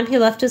time he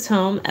left his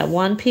home at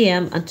 1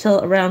 p.m.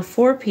 until around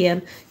 4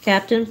 p.m.,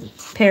 Captain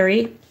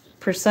Perry's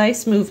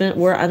precise movement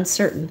were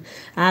uncertain.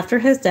 After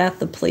his death,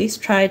 the police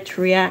tried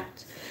to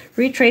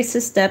retrace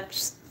his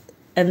steps,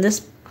 and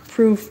this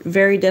proved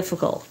very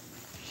difficult,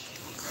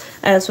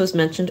 as was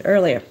mentioned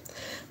earlier.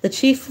 The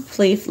chief of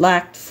police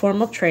lacked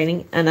formal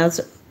training, and as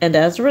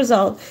a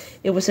result,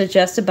 it was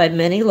suggested by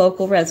many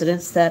local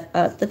residents that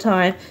at the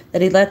time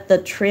that he let the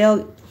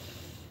trail.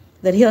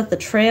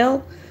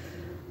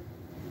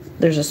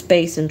 There's a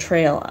space in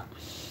trail.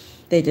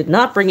 They did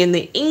not bring in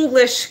the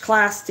English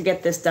class to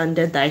get this done,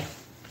 did they?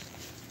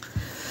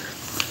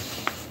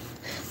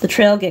 The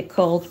trail get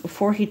cold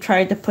before he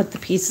tried to put the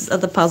pieces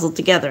of the puzzle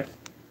together.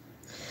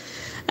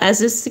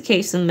 As is the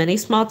case in many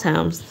small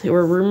towns, there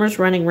were rumors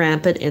running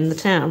rampant in the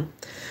town.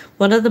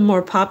 One of the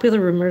more popular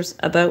rumors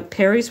about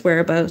Perry's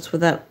whereabouts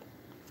was that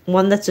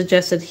one that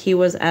suggested he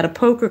was at a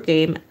poker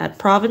game at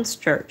Province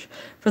Church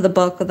for the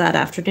bulk of that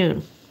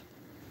afternoon.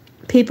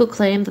 People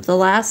claimed that the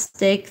last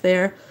stake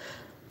there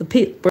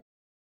were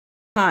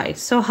high,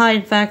 so high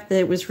in fact that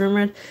it was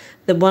rumored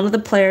that one of the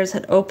players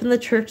had opened the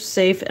church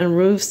safe and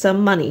removed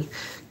some money,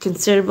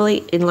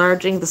 considerably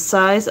enlarging the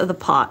size of the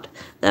pot.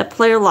 That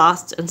player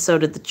lost, and so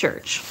did the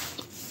church.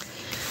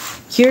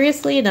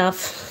 Curiously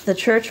enough, the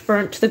church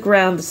burnt to the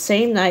ground the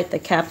same night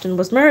that Captain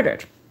was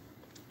murdered.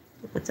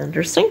 That's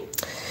interesting.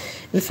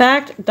 In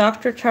fact,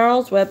 Dr.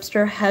 Charles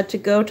Webster had to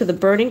go to the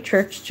burning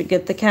church to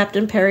get the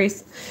Captain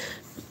Perry's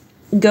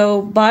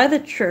go by the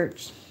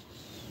church.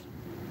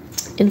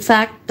 In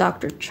fact,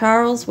 Dr.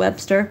 Charles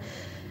Webster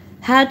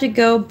had to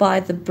go by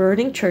the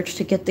burning church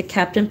to get to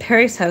Captain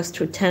Perry's house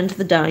to attend to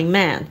the dying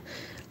man.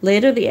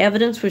 Later, the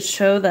evidence would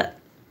show that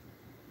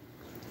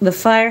the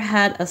fire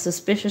had a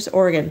suspicious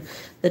origin.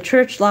 The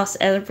church lost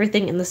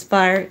everything in this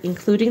fire,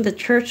 including the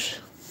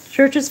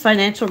church's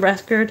financial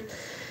record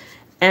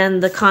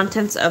and the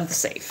contents of the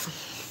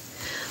safe.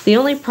 The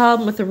only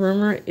problem with the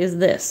rumor is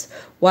this: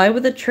 why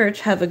would the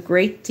church have a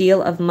great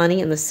deal of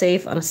money in the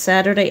safe on a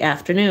Saturday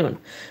afternoon?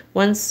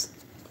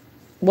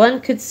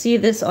 One could see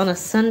this on a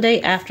Sunday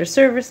after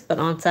service, but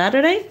on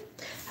Saturday?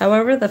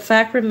 However, the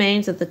fact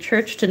remains that the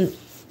church did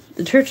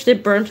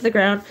burn to the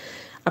ground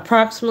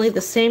approximately the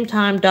same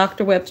time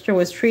Dr. Webster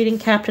was treating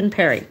Captain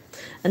Perry.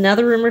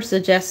 Another rumor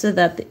suggested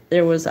that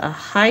there was a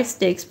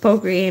high-stakes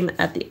poker game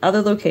at the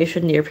other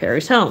location near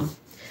Perry's home.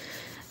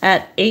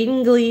 At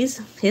Aidan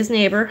Glees, his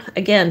neighbor,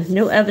 again,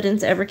 no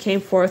evidence ever came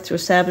forth to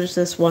establish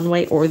this one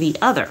way or the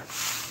other.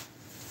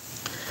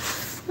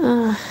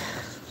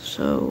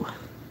 So,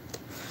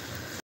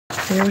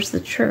 where's the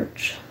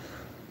church?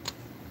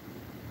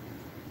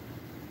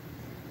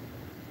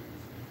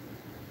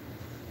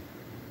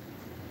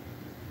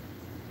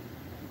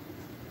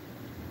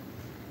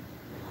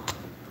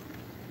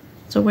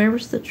 So where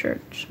was the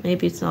church?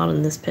 Maybe it's not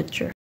in this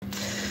picture.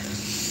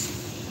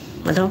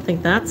 I don't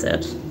think that's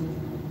it.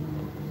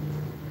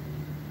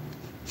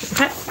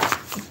 Okay.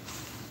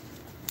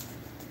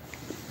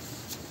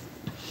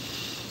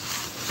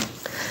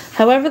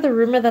 However, the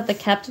rumor that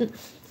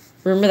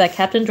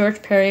Captain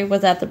George Perry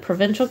was at the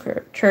provincial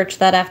church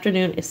that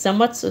afternoon is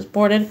somewhat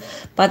supported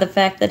by the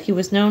fact that he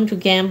was known to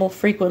gamble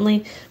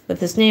frequently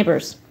with his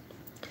neighbors,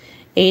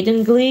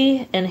 Aidan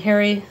Glee and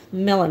Harry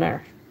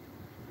Milliner.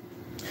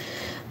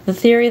 The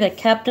theory that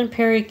Captain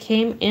Perry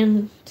came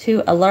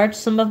into a large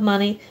sum of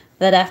money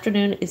that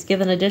afternoon is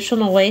given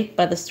additional weight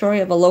by the story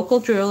of a local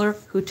jeweler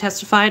who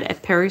testified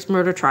at Perry's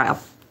murder trial.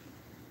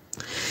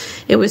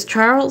 It was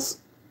Charles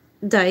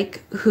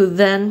Dyke who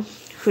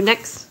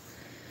next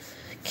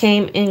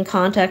came in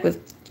contact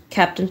with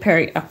Captain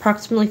Perry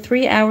approximately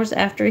 3 hours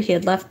after he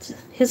had left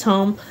his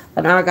home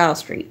on Argyle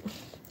Street.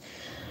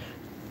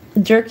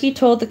 Durkee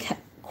told the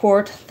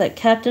court that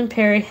Captain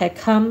Perry had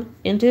come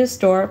into his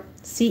store,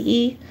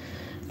 C.E.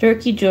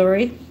 Durkee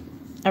Jewelry,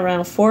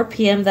 around 4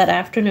 p.m. that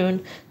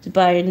afternoon to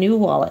buy a new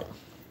wallet.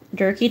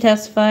 Durkee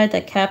testified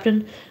that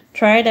Captain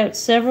tried out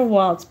several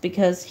wallets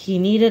because he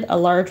needed a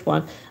large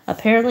one.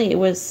 Apparently, it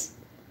was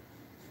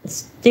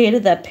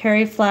stated that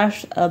Perry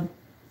flashed a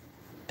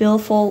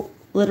billful,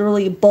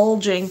 literally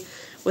bulging,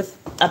 with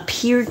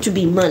appeared to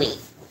be money.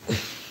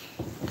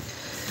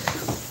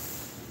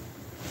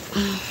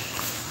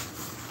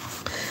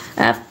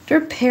 After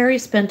Perry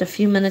spent a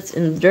few minutes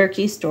in the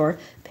Durkee store,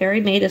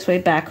 Perry made his way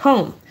back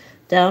home,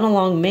 down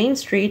along Main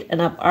Street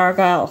and up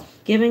Argyle.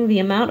 Given the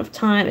amount of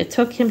time it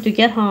took him to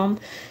get home,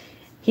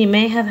 he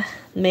may have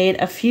made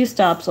a few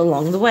stops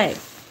along the way.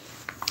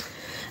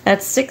 At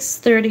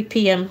 6:30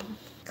 p.m.,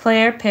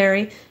 Claire,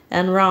 Perry,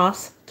 and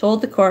Ross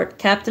told the court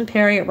Captain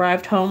Perry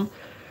arrived home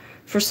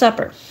for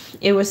supper.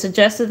 It was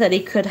suggested that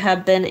he could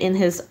have been in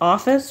his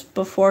office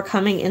before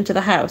coming into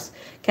the house.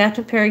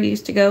 Captain Perry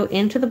used to go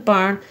into the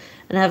barn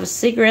and have a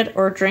cigarette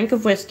or a drink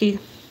of whiskey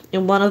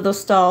in one of those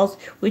stalls,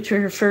 which we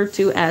referred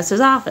to as his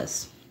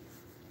office.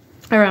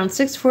 Around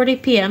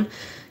 6:40 p.m.,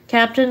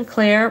 Captain,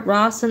 Claire,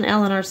 Ross, and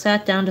Eleanor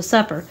sat down to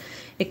supper.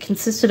 It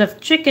consisted of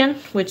chicken,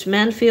 which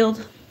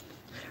Manfield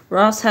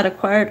Ross had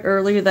acquired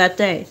earlier that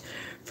day.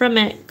 From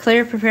it,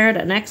 Claire prepared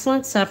an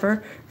excellent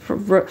supper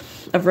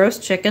of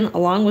roast chicken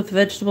along with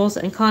vegetables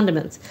and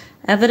condiments.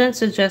 Evidence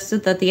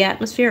suggested that the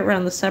atmosphere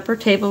around the supper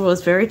table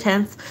was very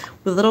tense,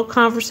 with little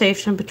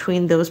conversation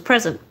between those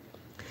present.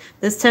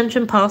 This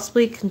tension is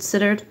possibly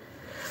considered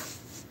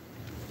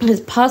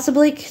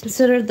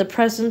the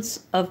presence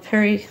of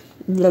Perry.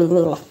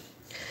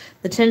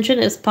 The tension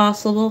is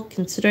possible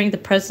considering the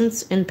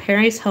presence in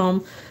Perry's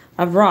home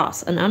of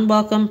Ross, an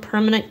unwelcome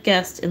permanent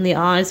guest in the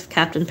eyes of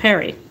Captain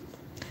Perry.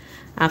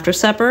 After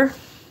supper,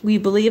 we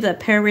believe that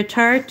Perry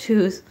retired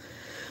to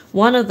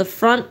one of the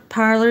front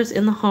parlors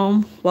in the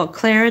home while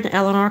Claire and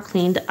Eleanor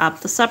cleaned up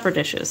the supper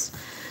dishes.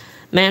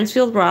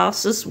 Mansfield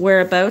Ross's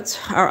whereabouts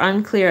are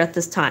unclear at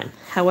this time.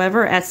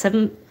 However, at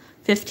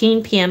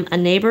 7:15 p.m., a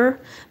neighbor,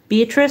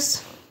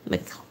 Beatrice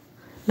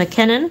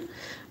McKinnon,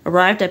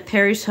 arrived at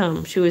Perry's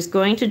home. She was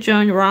going to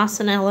join Ross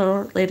and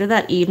Eleanor later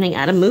that evening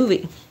at a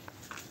movie.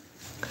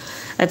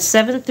 At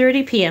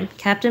 7:30 p.m.,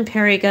 Captain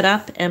Perry got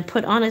up and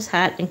put on his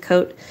hat and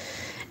coat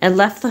and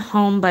left the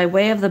home by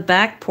way of the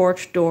back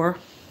porch door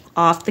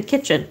off the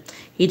kitchen.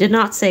 He did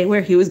not say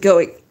where he was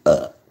going.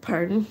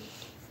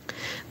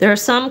 There are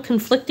some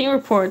conflicting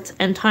reports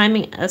and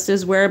timing as to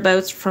his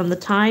whereabouts from the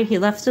time he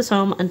left his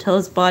home until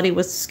his body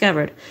was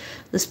discovered.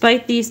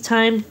 Despite these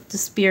time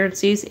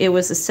disparities, it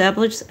was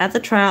established at the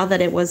trial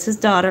that it was his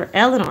daughter,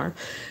 Eleanor,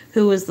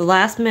 who was the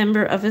last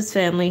member of his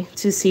family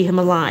to see him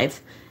alive.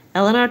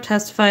 Eleanor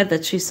testified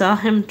that she saw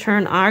him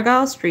turn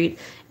Argyle Street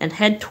and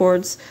head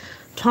towards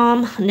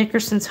Tom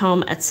Nickerson's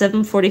home at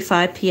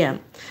 7:45 p.m.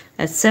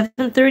 At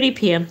 7:30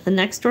 p.m., the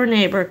next-door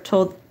neighbor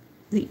took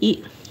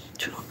the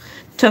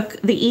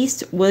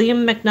East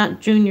William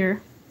McNutt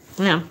Jr.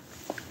 Now,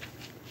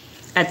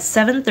 at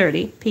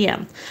 7:30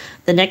 p.m.,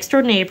 the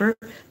next-door neighbor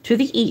to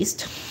the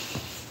east,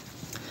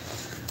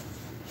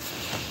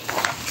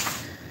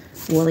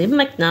 William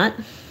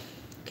McNutt,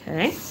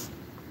 okay.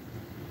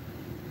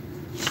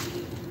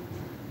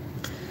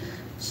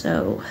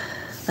 So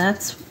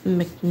that's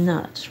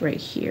McNutt right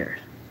here.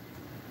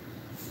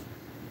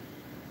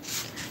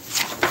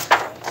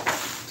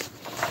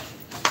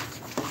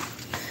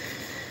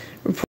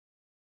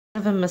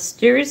 Of a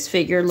mysterious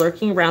figure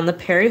lurking around the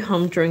Perry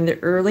home during the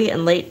early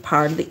and late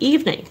part of the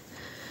evening.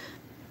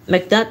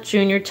 McNutt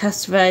Jr.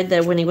 testified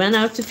that when he went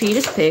out to feed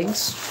his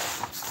pigs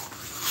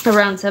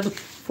around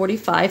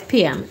 7:45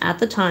 p.m. at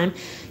the time,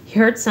 he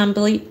heard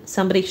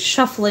somebody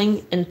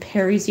shuffling in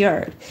Perry's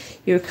yard.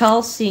 He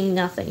recalls seeing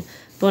nothing,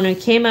 but when he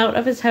came out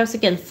of his house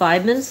again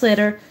 5 minutes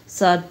later,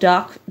 saw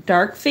a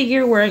dark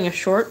figure wearing a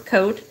short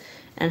coat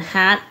and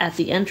hat at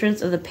the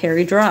entrance of the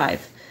Perry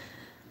Drive.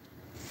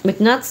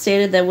 McNutt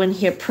stated that when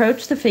he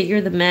approached the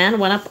figure, the man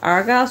went up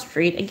Argyle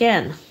Street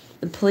again.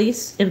 The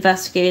police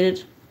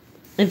investigation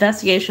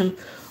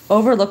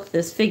overlooked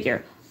this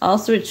figure.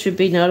 Also, it should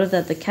be noted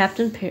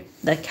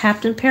that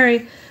Captain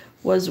Perry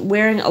was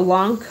wearing a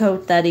long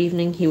coat that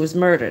evening he was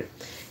murdered.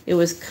 It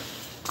was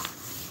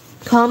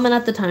common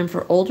at the time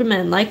for older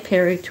men like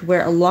Perry to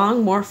wear a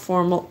long, more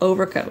formal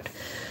overcoat.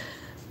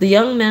 The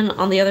young men,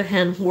 on the other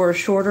hand, wore a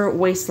shorter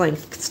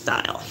waist-length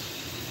style.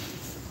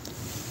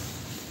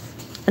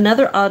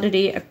 Another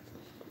oddity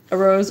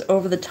arose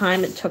over the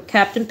time it took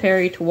Captain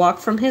Perry to walk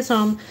from his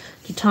home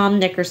to Tom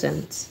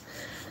Nickerson's.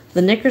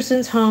 The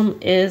Nickerson's home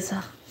is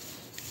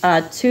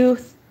a 2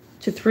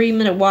 to 3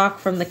 minute walk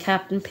from the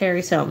Captain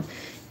Perry's home,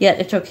 yet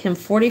it took him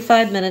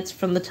 45 minutes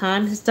from the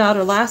time his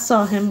daughter last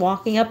saw him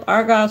walking up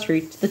Argyle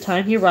Street to the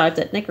time he arrived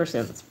at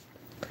Nickerson's.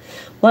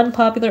 One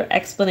popular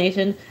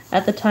explanation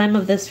at the time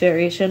of this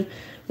variation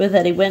was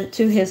that he went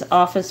to his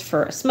office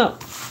for a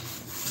smoke.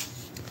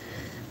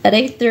 At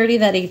 8:30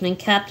 that evening,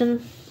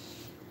 Captain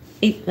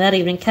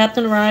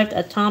arrived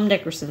at Tom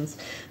Nickerson's.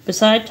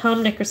 Beside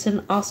Tom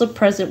Nickerson, also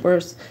present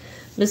was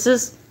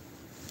Mrs.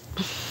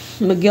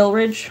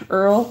 McGilridge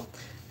Earl,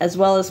 as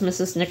well as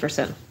Mrs.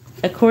 Nickerson.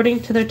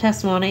 According to their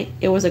testimony,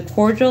 it was a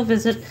cordial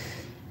visit,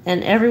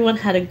 and everyone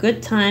had a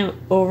good time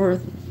over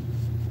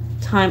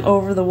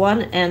the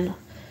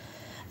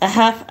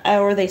 1.5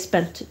 hours they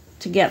spent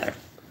together.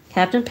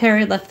 Captain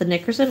Perry left the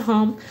Nickerson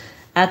home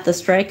at the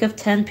strike of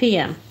 10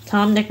 p.m.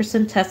 Tom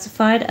Nickerson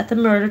testified at the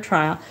murder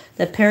trial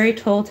that Perry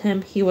told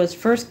him he was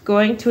first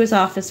going to his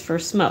office for a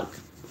smoke.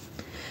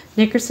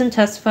 Nickerson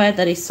testified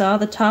that he saw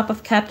the top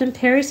of Captain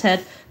Perry's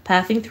head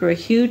passing through a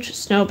huge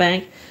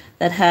snowbank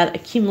that had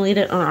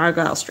accumulated on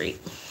Argyle Street.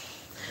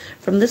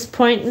 From this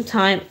point in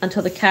time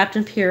until the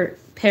Captain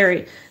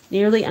Perry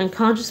nearly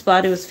unconscious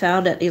body was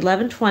found at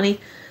 11:20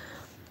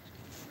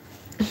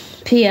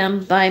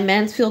 p.m. by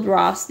Mansfield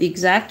Ross, the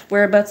exact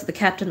whereabouts of the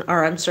captain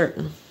are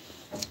uncertain.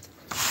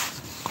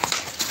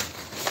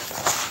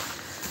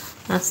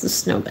 That's the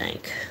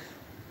snowbank.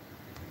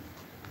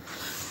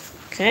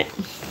 Okay.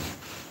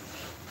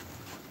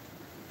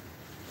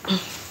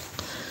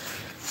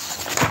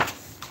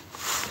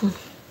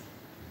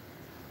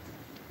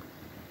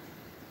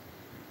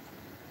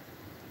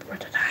 Where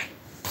did I?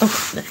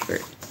 Oh, there.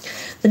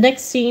 The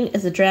next scene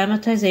is a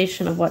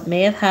dramatization of what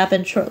may have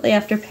happened shortly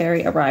after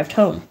Perry arrived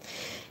home.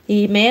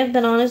 He may have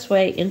been on his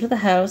way into the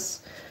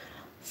house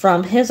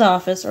from his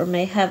office or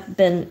may have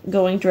been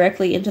going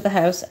directly into the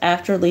house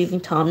after leaving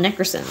Tom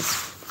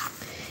Nickerson's.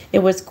 It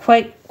was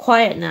quite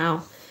quiet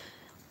now.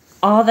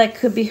 All that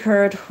could be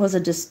heard was a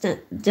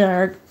distant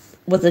dog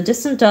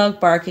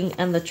barking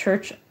and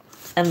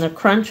the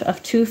crunch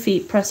of 2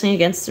 feet pressing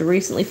against the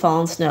recently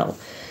fallen snow.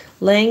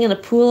 Laying in a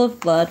pool of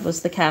blood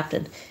was the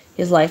captain.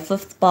 His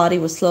lifeless body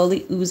was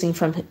slowly oozing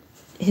from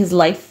his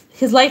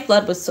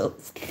lifeblood was so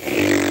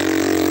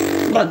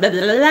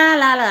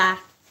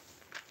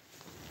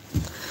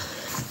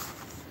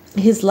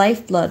His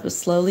lifeblood was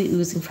slowly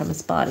oozing from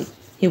his body.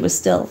 He was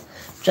still.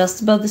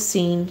 Just above the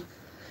scene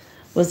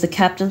was the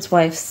captain's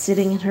wife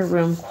sitting in her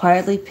room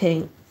quietly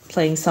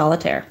playing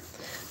solitaire.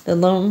 The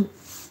lone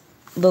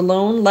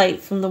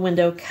light from the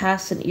window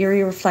cast an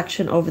eerie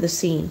reflection over the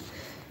scene.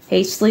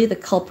 Hastily, the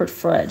culprit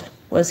fled.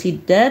 Was he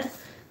dead?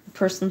 The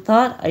person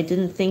thought. I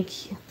didn't think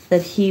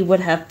that he would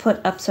have put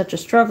up such a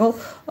struggle.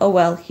 Oh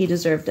well, he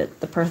deserved it,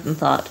 the person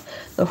thought.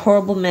 The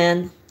horrible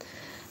man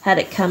had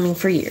it coming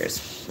for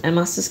years. I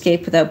must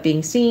escape without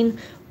being seen.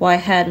 Why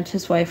hadn't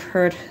his wife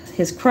heard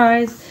his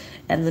cries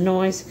and the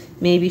noise?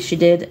 Maybe she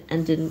did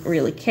and didn't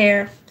really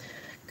care.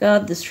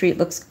 God, the street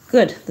looks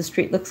good. The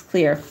street looks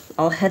clear.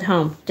 I'll head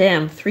home.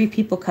 Damn, 3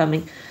 people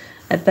coming.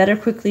 I'd better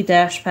quickly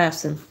dash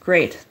past them.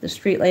 Great, the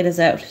street light is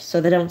out,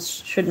 so they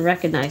shouldn't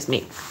recognize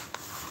me.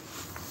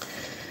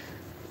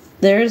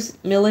 There's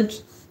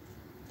Mildred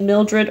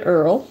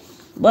Earl.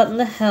 What in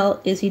the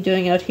hell is he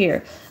doing out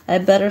here?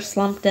 I'd better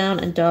slump down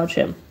and dodge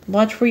him.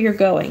 Watch where you're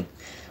going.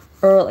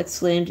 Earl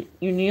exclaimed.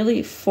 You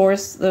nearly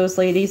forced those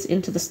ladies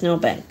into the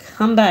snowbank.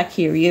 Come back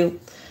here, you.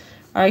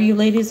 Are you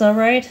ladies all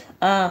right?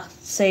 Ah,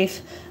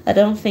 safe. I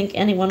don't think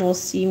anyone will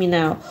see me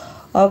now.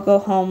 I'll go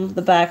home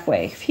the back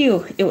way.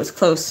 Phew, it was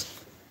close.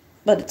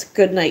 But it's a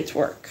good night's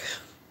work.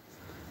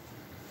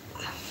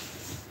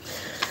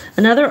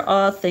 Another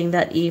odd thing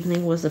that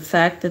evening was the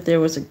fact that there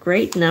was a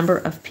great number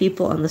of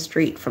people on the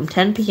street from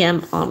 10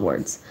 p.m.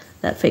 onwards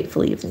that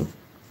fateful evening.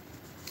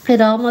 It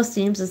almost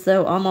seems as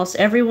though almost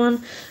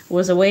everyone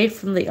was away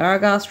from the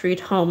Argyle Street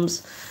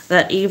homes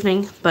that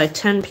evening by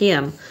 10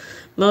 p.m.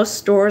 Most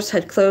stores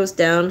had closed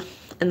down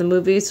and the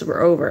movies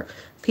were over.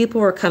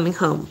 People were coming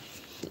home.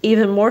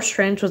 Even more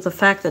strange was the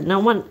fact that no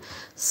one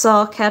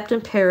saw Captain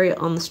Perry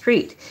on the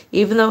street,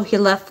 even though he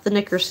left the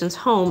Nickersons'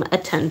 home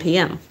at 10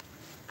 p.m.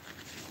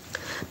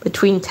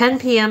 Between 10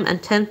 p.m.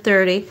 and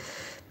 10:30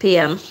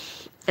 p.m.,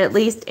 at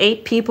least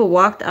 8 people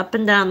walked up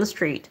and down the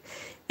street.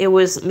 It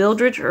was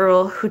Mildred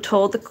Earl who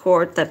told the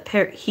court that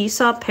he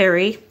saw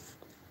Perry.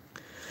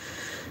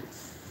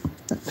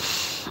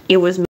 It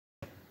was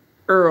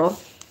Earl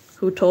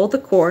who told the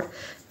court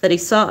that he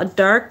saw a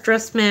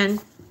dark-dressed man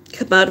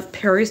come out of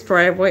Perry's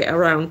driveway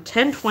around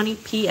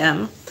 10:20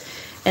 p.m.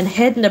 and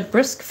head in a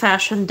brisk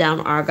fashion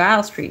down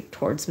Argyle Street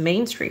towards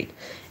Main Street.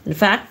 In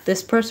fact,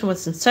 this person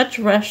was in such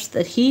a rush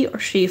that he or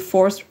she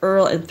forced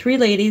Earl and 3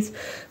 ladies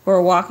who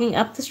were walking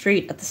up the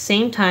street at the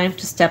same time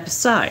to step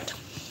aside.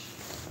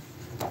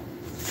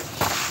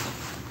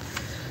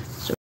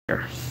 So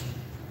here.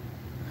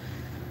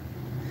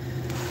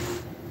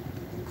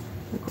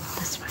 We'll go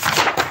this way.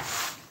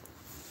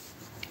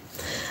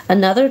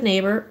 Another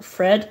neighbor,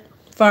 Fred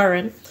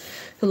Farren,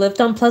 who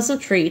lived on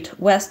Pleasant Street,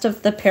 west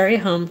of the Perry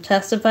home,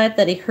 testified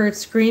that he heard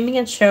screaming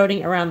and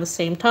shouting around the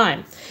same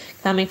time,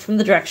 coming from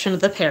the direction of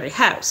the Perry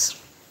house.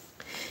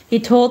 He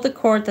told the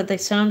court that they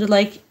sounded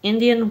like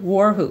Indian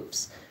war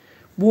whoops,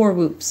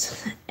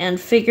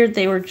 and figured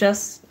they were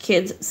just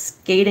kids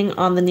skating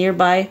on the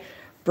nearby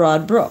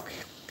Broad Brook.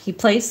 He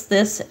placed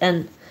this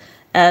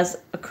as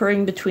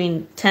occurring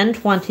between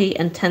 10:20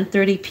 and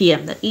 10:30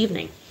 p.m. that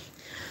evening.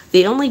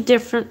 The only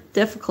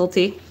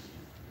difficulty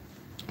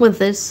with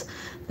this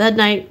is that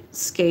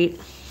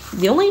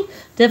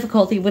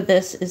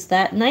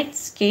night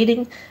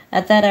skating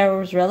at that hour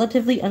was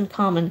relatively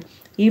uncommon,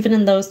 even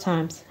in those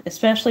times,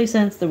 especially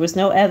since there was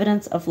no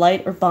evidence of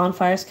light or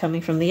bonfires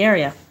coming from the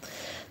area.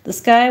 The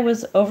sky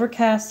was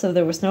overcast, so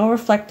there was no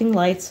reflecting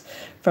lights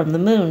from the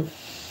moon.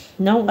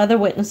 No other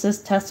witnesses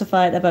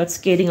testified about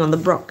skating on the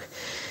brook.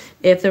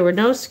 If there were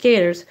no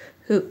skaters,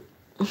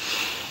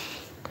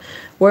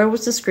 where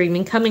was the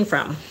screaming coming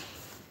from?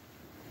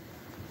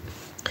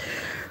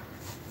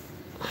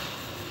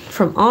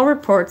 From all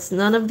reports,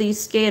 none of these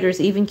skaters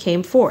even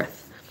came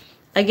forth.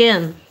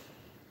 Again,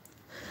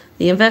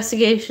 the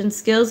investigation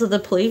skills of the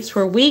police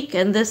were weak,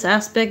 and this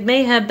aspect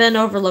may have been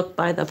overlooked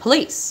by the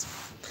police.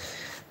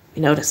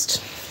 We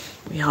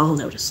all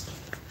noticed.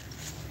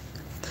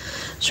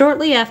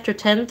 Shortly after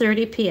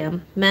 10:30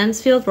 p.m.,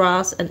 Mansfield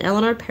Ross and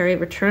Eleanor Perry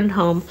returned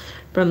home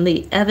from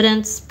the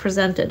evidence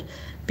presented.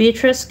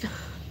 Beatrice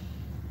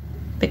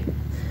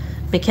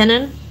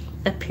McKinnon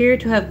appeared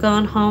to have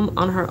gone home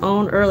on her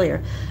own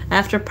earlier,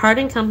 after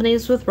parting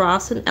companies with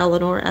Ross and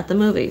Eleanor at the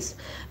movies.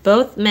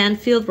 Both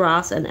Mansfield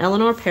Ross and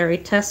Eleanor Perry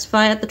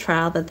testify at the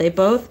trial that they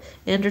both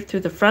entered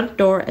through the front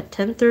door at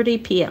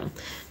 10:30 p.m.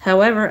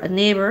 However, a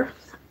neighbor,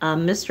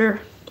 Mr.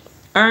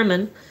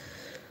 Arman,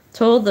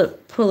 told the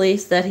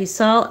police that he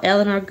saw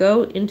Eleanor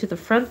go into the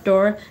front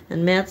door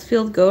and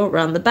Mansfield go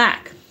around the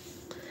back.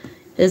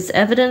 His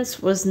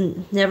evidence was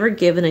never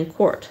given in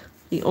court.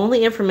 The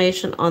only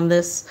information on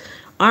this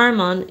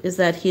Armand is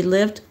that he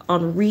lived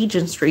on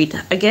Regent Street.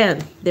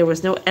 Again, there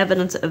was no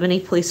evidence of any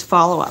police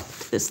follow-up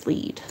to this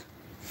lead.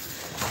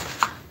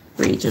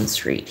 Regent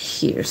Street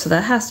here. So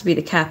that has to be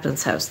the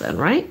captain's house then,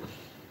 right?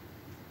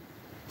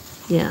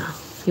 Yeah.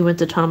 He went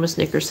to Thomas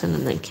Nickerson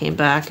and then came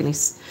back and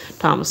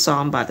Thomas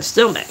saw him by the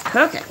stone bank.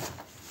 Okay.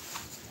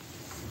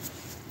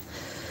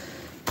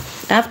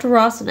 After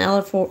Ross and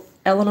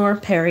Eleanor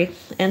Perry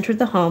entered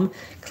the home,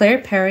 Claire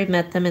Perry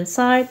met them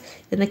inside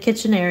in the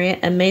kitchen area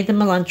and made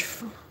them a lunch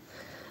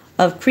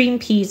of cream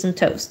peas and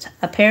toast.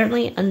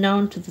 Apparently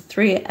unknown to the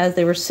three, as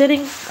they were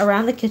sitting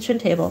around the kitchen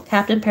table,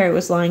 Captain Perry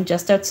was lying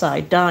just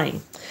outside,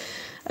 dying.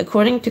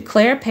 According to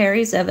Claire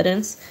Perry's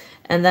evidence,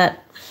 and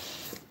that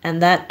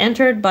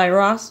entered by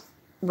Ross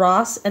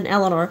and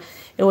Eleanor,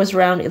 it was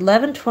around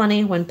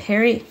 11:20 when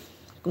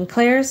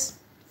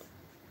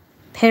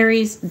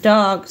Perry's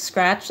dog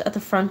scratched at the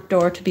front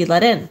door to be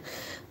let in.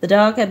 The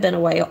dog had been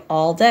away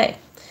all day.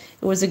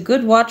 It was a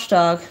good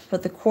watchdog,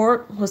 but the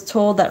court was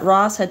told that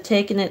Ross had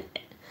taken it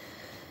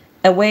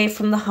away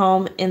from the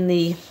home in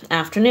the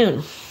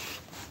afternoon.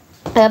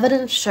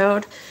 Evidence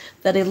showed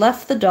that he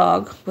left the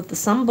dog with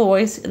some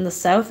boys in the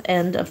south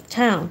end of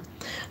town.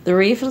 The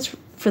reason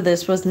for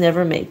this was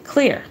never made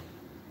clear.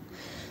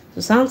 So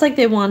it sounds like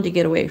they wanted to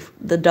get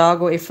the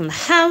dog away from the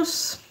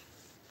house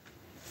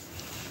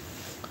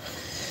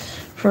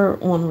for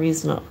one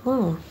reason.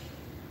 Oh.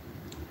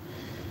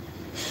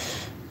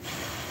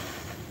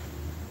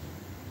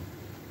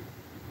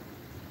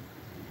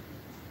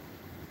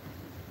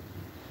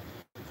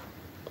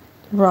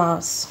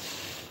 Ross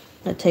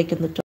had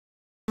taken the dog.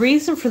 The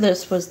reason for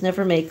this was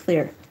never made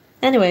clear.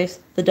 Anyways,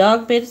 the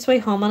dog made its way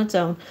home on its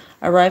own,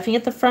 arriving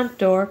at the front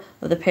door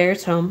of the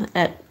Perry's home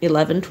at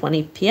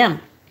 11:20 p.m.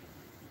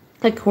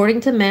 According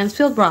to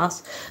Mansfield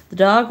Ross, the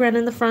dog ran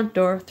in the front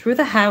door, through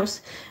the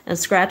house, and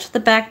scratched the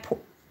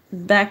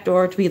back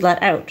door to be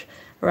let out.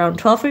 Around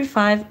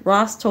 12:45,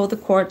 Ross told the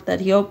court that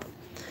he opened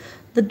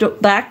the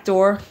back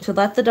door to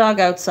let the dog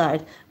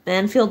outside.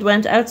 Mansfield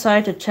went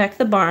outside to check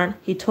the barn.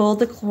 He told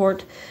the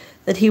court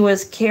that he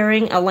was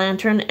carrying a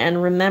lantern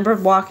and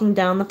remembered walking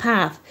down the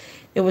path.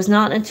 It was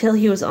not until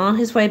he was on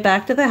his way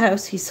back to the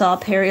house he saw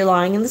Perry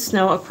lying in the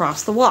snow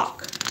across the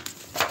walk.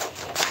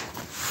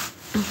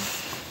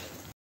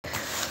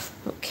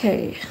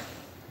 Okay.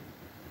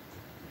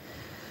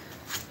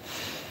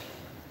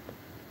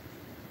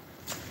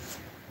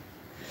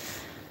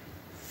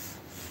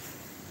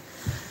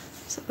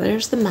 So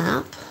there's the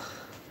map.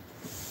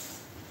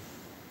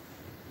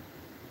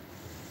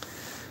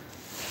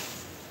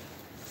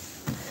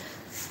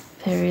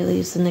 Perry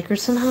leaves the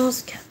Nickerson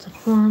house, Captain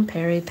Horn,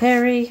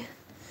 Perry,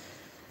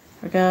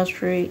 Argyle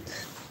Street.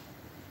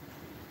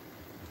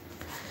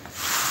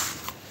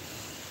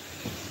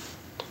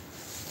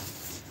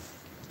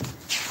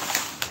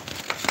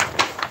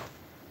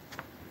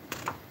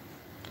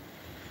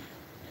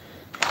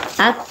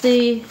 At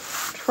the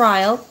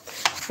trial,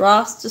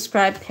 Ross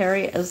described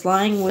Perry as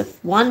lying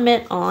with one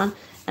mitt on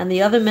and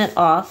the other mitt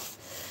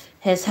off.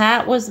 His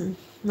hat was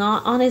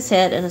not on his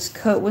head and his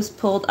coat was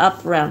pulled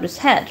up around his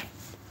head.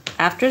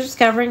 After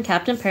discovering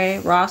Captain Perry,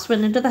 Ross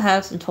went into the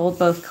house and told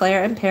both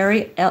Claire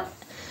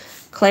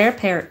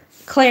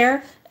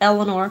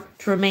Eleanor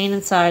to remain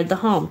inside the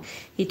home.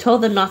 He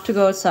told them not to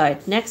go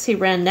outside. Next, he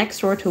ran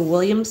next door to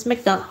Williams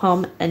McNutt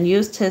home and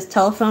used his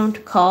telephone to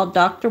call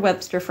Dr.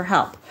 Webster for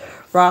help.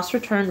 Ross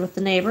returned with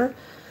the neighbor,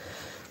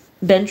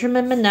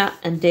 Benjamin McNutt,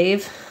 and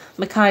Dave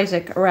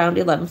McIsaac around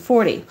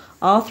 11:40.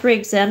 All three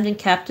examined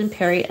Captain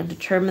Perry and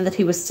determined that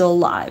he was still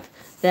alive.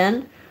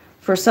 Then,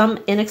 for some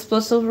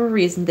inexplicable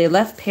reason, they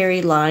left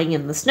Perry lying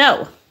in the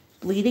snow,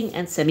 bleeding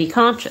and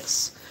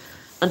semi-conscious,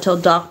 until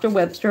Dr.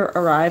 Webster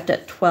arrived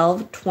at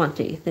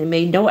 12:20. They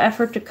made no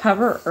effort to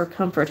cover or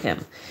comfort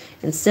him.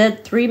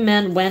 Instead, three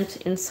men went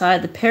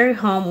inside the Perry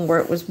home where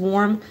it was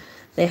warm.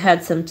 They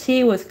had some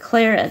tea with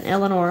Claire and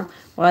Eleanor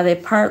while they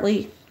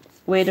patiently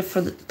waited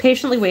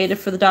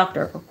for the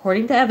doctor.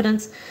 According to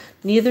evidence,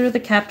 neither the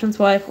captain's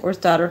wife or his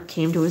daughter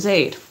came to his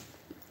aid.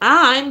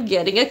 I'm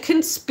getting a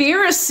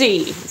conspiracy.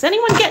 Is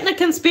anyone getting a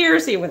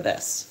conspiracy with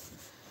this?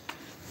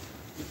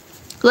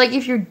 Like,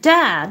 if your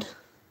dad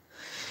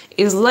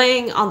is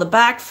laying on the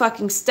back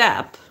fucking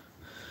step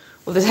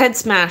with his head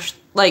smashed,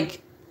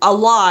 like,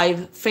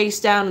 alive,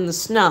 face down in the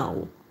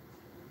snow,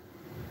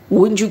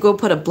 wouldn't you go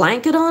put a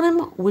blanket on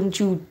him? Wouldn't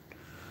you?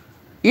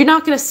 You're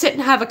not going to sit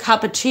and have a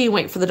cup of tea and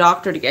wait for the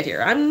doctor to get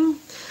here.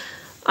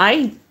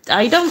 I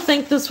don't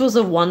think this was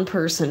a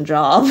one-person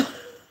job.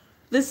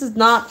 This is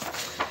not...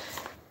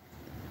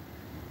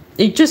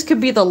 It just could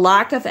be the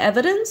lack of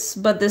evidence,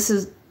 but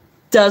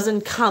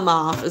doesn't come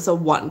off as a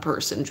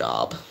one-person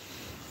job.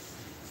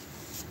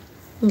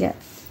 Yeah.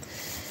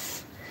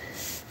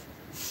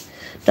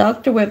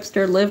 Dr.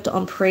 Webster lived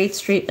on Parade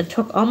Street and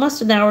took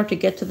almost an hour to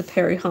get to the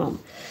Perry home.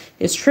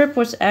 His trip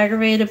was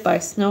aggravated by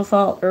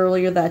snowfall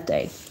earlier that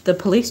day. The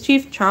police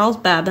chief, Charles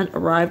Babin,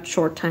 arrived a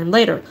short time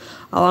later,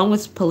 along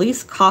with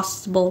police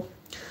constable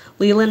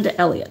Leland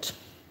Elliott.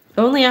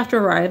 Only after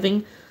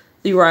arriving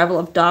the arrival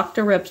of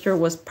Dr. Webster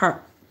was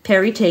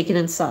Perry taken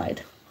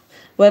inside.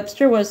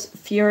 Webster was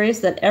furious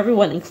that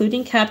everyone,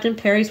 including Captain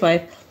Perry's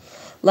wife,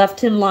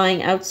 left him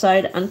lying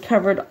outside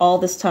uncovered all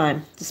this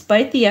time.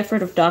 Despite the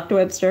effort of Dr.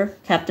 Webster,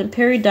 Captain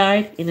Perry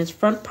died in his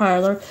front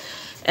parlor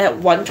at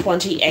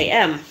 1:20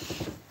 a.m.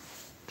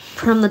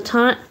 From the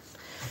time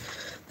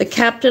the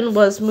captain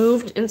was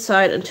moved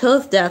inside until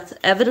his death,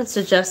 evidence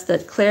suggests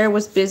that Claire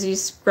was busy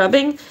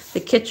scrubbing the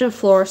kitchen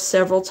floor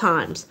several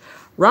times.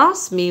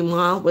 Ross,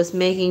 meanwhile, was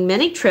making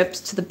many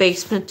trips to the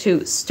basement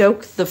to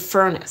stoke the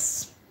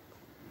furnace.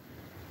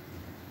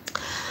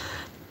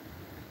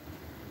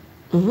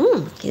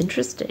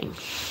 Interesting.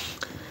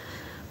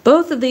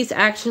 Both of these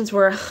actions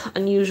were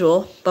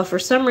unusual, but for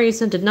some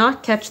reason did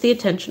not catch the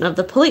attention of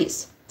the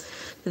police.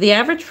 The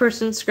average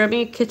person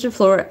scrubbing a kitchen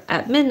floor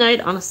at midnight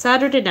on a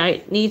Saturday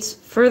night needs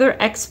further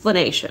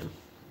explanation.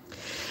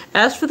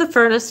 As for the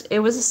furnace, it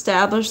was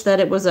established that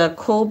it was a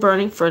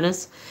coal-burning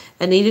furnace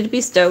and needed to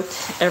be stoked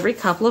every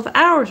couple of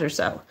hours or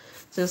so.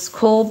 Since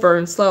coal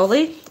burned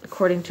slowly,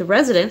 according to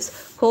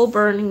residents,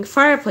 coal-burning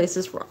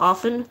fireplaces were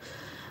often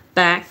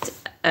banked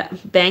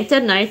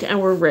at night and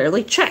were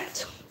rarely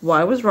checked.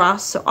 Why was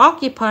Ross so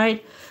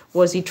occupied?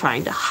 Was he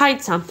trying to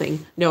hide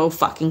something? No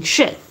fucking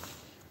shit.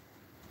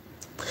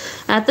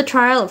 At the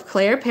trial of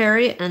Claire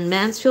Perry and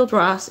Mansfield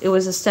Ross, it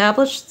was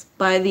established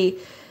by the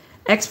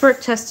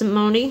expert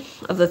testimony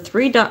of the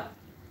three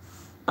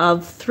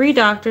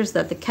doctors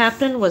that the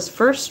captain was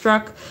first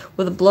struck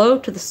with a blow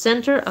to the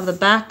center of the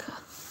back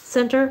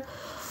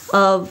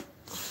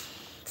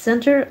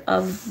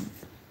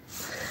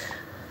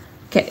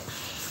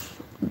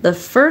The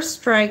first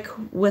strike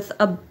with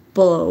a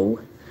blow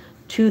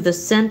to the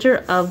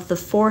center of the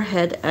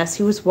forehead as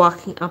he was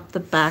walking up the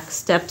back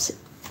steps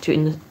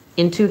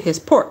into his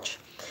porch.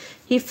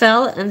 He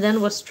fell and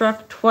then was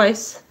struck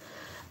twice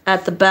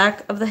at the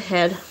back of the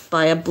head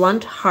by a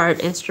blunt, hard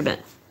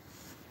instrument.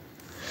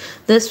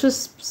 This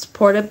was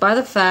supported by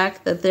the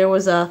fact that there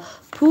was a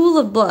pool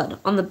of blood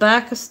on the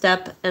back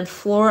step and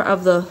floor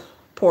of the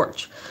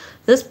porch.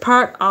 This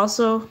part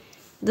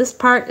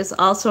is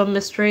also a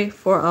mystery,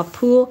 for a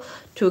pool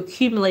to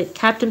accumulate.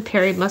 Captain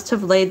Perry must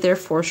have laid there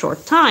for a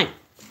short time.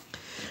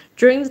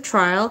 During the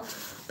trial,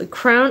 the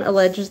Crown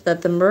alleges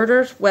that the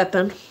murder's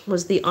weapon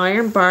was the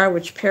iron bar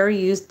which Perry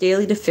used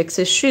daily to fix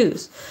his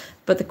shoes,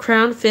 but the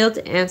Crown failed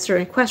to answer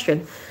in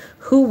question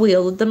who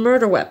wielded the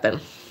murder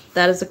weapon.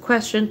 That is a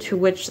question to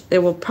which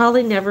there will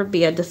probably never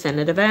be a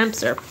definitive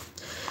answer.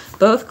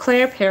 Both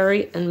Claire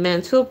Perry and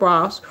Mansfield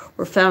Ross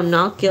were found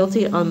not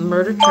guilty on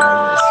murder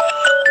charges.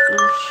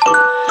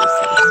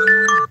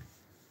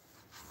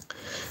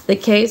 The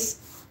case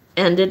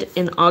ended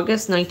in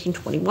August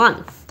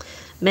 1921.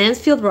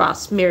 Mansfield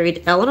Ross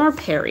married Eleanor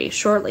Perry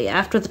shortly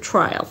after the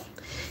trial.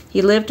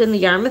 He lived in the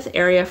Yarmouth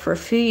area for a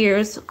few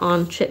years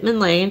on Chipman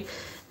Lane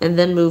and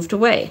then moved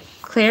away.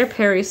 Claire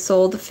Perry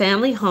sold the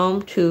family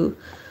home to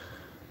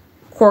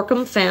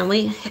Corkum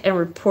family and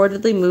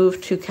reportedly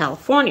moved to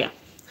California.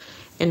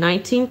 In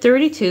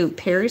 1932,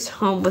 Perry's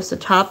home was the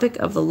topic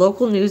of the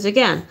local news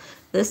again.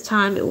 This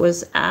time it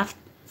was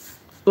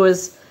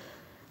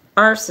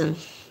arson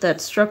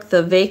that struck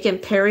the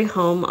vacant Perry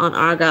home on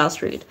Argyle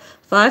Street.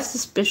 5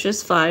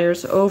 suspicious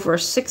fires over a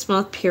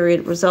 6-month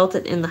period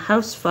resulted in the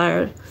house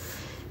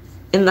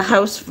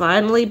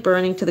finally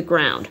burning to the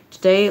ground.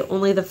 Today,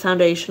 only the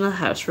foundation of the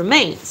house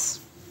remains.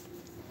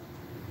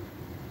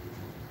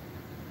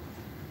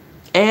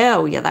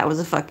 Oh, yeah, that was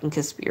a fucking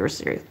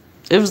conspiracy.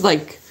 It was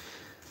like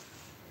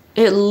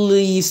at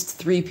least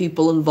 3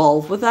 people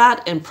involved with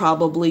that, and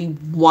probably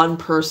 1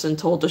 person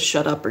told to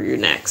shut up or you're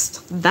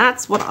next.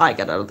 That's what I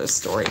got out of this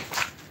story.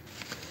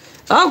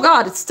 Oh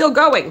god, it's still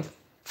going.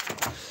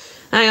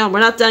 Hang on, we're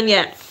not done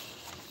yet.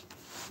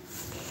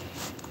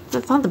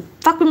 I thought the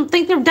fucking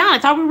thing they were done. I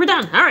thought we were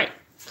done. Alright.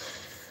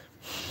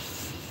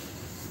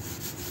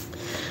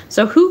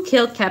 So who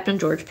killed Captain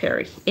George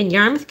Perry? In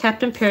Yarmouth,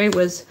 Captain Perry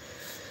was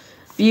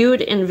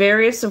viewed in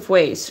various of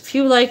ways.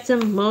 Few liked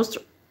him, most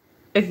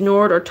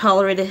ignored or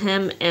tolerated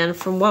him, and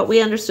from what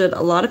we understood,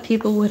 a lot of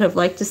people would have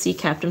liked to see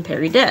Captain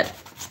Perry dead.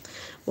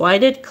 Why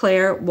did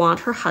Claire want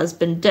her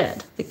husband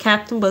dead? The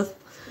captain was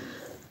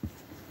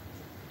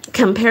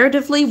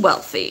comparatively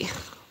wealthy.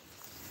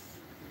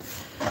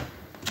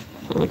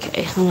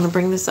 Okay, I'm going to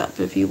bring this up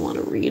if you want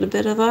to read a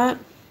bit of that.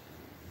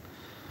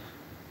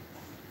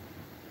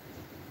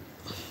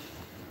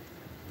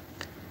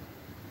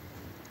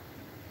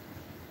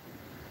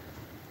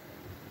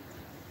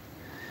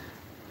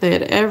 They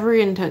had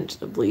every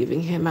intention of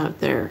leaving him out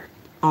there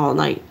all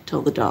night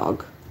till the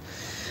dog.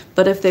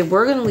 But if they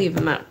were going to leave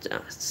him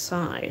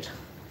outside,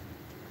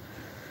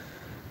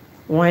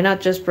 why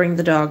not just bring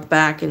the dog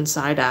back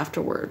inside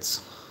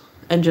afterwards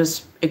and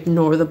just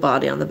ignore the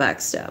body on the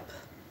back step?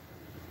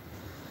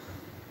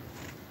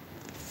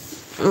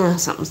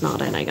 Something's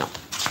not in, I know.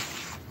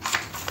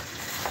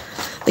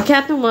 The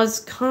captain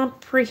was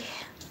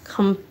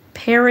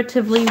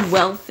comparatively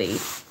wealthy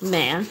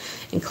man,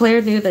 and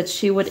Claire knew that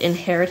she would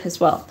inherit his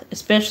wealth,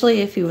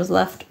 especially if he was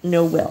left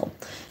no will.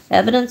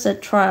 Evidence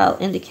at trial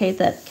indicate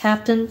that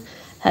Captain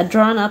had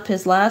drawn up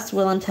his last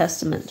will and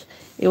testament.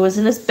 It was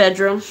in his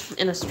bedroom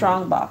in a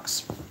strong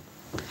box,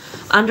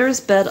 under his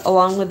bed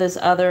along with his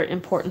other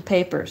important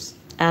papers.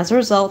 As a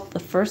result, the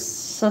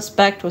first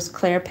suspect was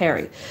Claire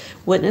Perry.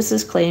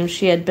 Witnesses claimed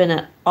she had been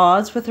at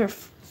odds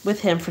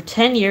with him for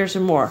 10 years or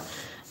more.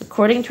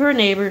 According to her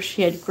neighbors,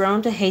 she had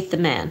grown to hate the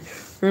man.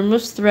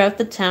 Rumors throughout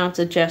the town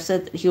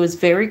suggested that he was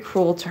very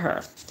cruel to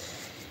her,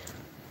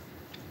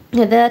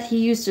 and that he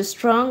used a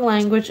strong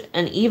language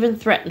and even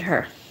threatened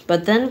her.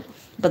 But then,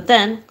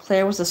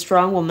 Claire was a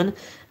strong woman,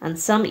 and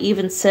some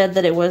even said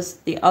that it was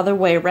the other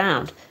way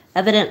around.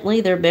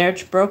 Evidently, their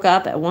marriage broke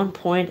up at one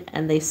point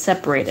and they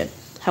separated.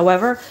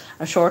 However,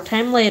 a short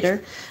time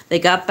later, they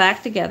got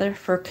back together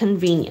for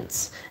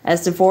convenience,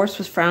 as divorce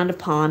was frowned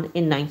upon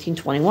in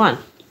 1921,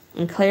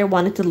 and Claire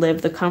wanted to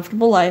live the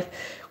comfortable life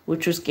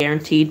which was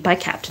guaranteed by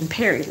Captain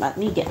Perry. Let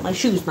me get my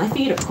shoes, my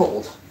feet are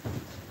cold.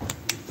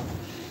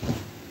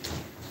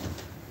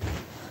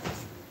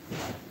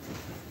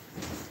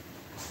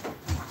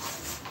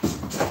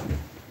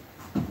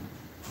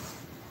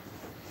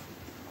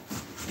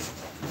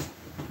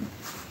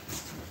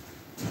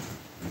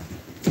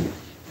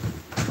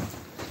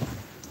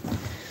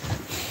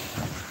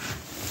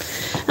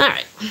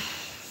 Alright.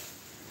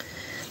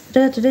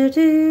 Guaranteed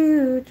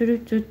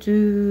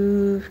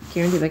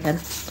by Ken.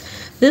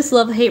 This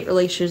love-hate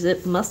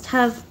relationship must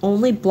have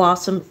only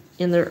blossomed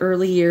in their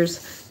early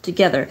years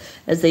together,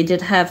 as they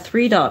did have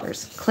 3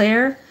 daughters.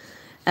 Claire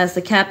and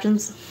the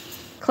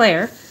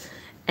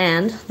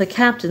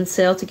captain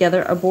sailed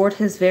together aboard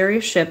his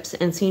various ships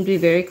and seemed to be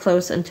very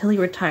close until he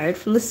retired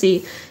from the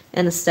sea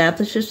and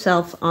established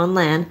himself on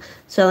land,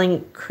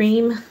 selling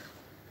cream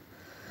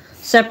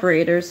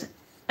separators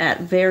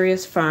at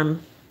various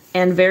farm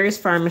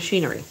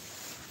machinery.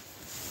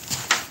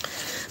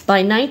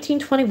 By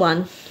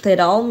 1921, they had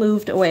all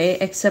moved away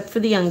except for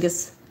the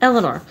youngest,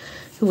 Eleanor,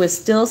 who was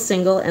still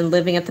single and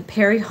living at the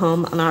Perry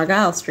home on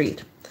Argyle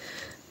Street.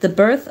 The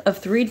birth of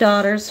 3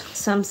 daughters,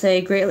 some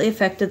say, greatly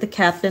affected the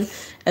captain,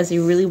 as he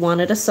really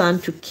wanted a son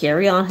to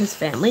carry on his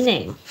family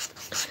name.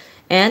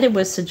 And it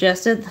was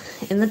suggested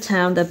in the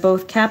town that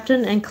both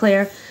Captain and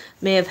Claire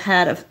may have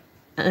had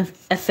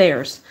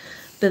affairs,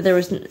 but there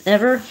was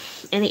never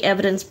any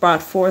evidence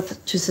brought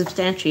forth to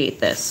substantiate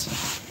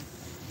this.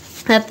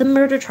 At the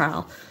murder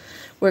trial,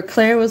 where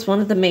Claire was one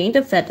of the main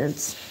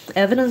defendants,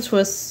 evidence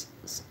was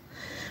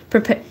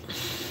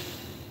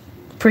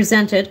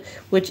presented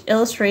which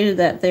illustrated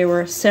that there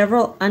were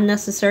several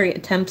unsuccessful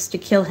attempts to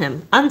kill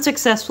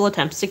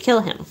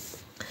him.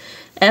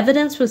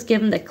 Evidence was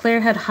given that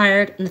Claire had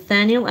hired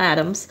Nathaniel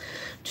Adams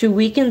to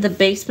weaken the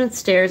basement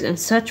stairs in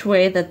such a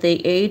way that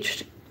the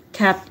aged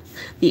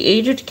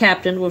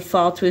captain would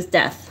fall to his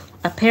death.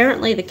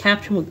 Apparently, the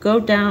captain would go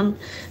down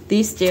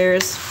these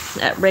stairs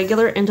at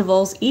regular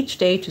intervals each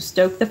day to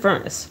stoke the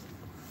furnace.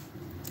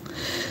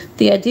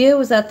 The idea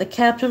was that the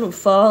captain would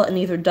fall and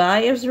either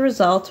die as a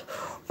result,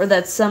 or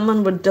that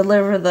someone would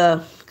deliver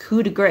the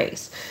coup de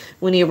grace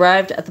when he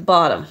arrived at the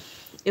bottom.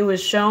 It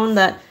was shown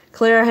that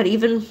Claire had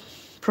even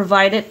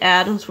provided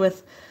Adams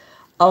with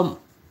a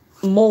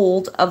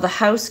mold of the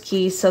house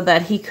key so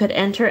that he could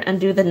enter and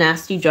do the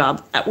nasty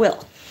job at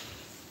will.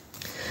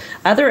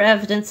 Other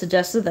evidence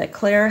suggested that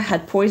Claire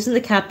had poisoned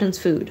the captain's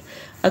food.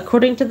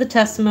 According to the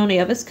testimony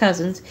of his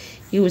cousins,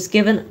 he was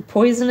given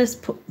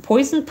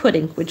poisoned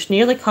pudding, which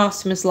nearly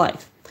cost him his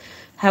life.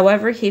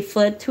 However, he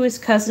fled to his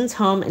cousin's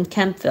home in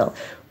Kempville,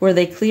 where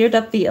they cleared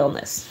up the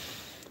illness.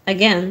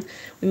 Again,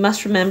 we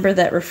must remember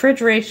that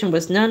refrigeration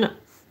was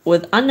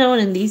unknown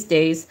in these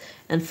days,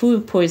 and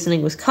food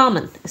poisoning was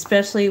common,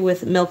 especially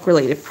with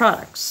milk-related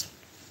products.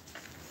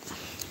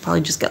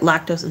 Probably just got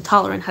lactose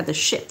intolerant, had the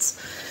shits.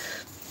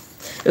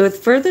 It was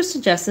further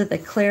suggested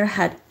that Claire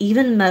had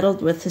even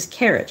meddled with his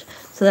carriage,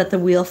 so that the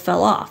wheel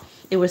fell off.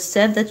 It was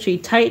said that she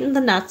tightened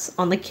the nuts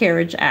on the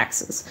carriage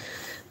axles.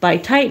 By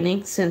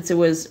tightening, since it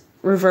was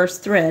reverse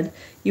thread,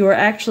 you were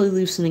actually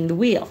loosening the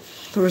wheel.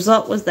 The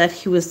result was that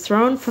he was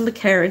thrown from the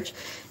carriage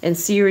and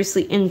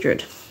seriously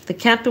injured. The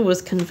captain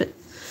was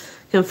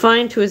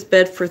confined to his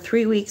bed for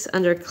 3 weeks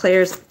under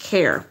Claire's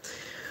care.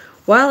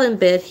 While in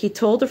bed, he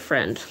told a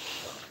friend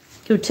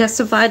who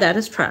testified at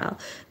his trial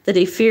that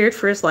he feared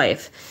for his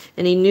life,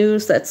 and he knew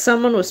that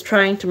someone was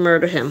trying to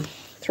murder him.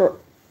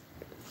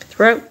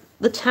 Throughout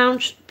the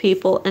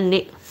townspeople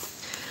and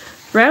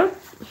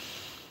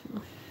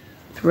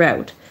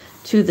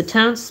to the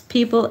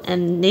townspeople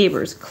and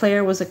neighbors,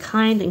 Claire was a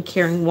kind and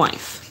caring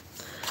wife.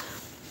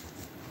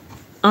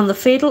 On the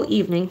fatal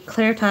evening,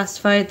 Claire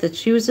testified that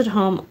she was at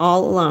home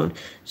all alone.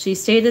 She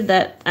stated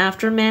that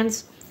after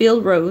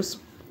Mansfield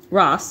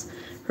Ross,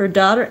 her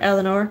daughter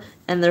Eleanor,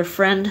 and their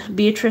friend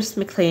Beatrice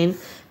McLean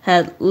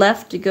had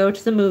left to go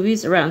to the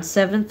movies around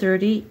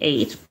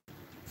 7:38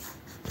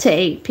 to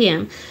 8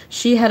 p.m.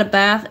 She had a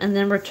bath and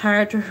then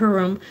retired to her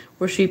room,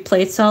 where she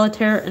played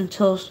solitaire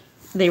until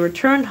they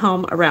returned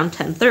home around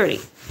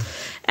 10:30.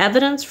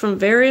 Evidence from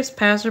various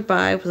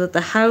passersby was that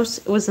the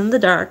house was in the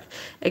dark,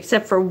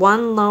 except for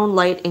one lone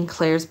light in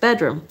Claire's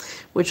bedroom,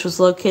 which was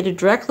located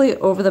directly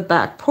over the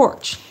back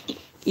porch.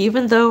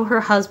 Even though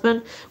her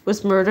husband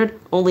was murdered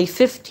only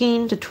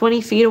 15 to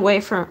 20 feet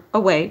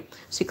away,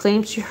 she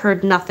claimed she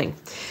heard nothing,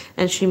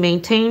 and she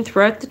maintained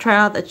throughout the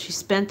trial that she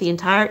spent the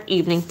entire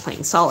evening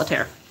playing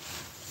solitaire.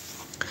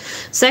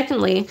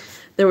 Secondly,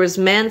 there was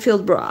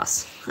Mansfield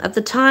Ross. At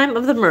the time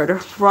of the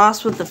murder,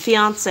 Ross was the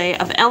fiancé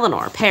of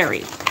Eleanor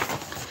Perry,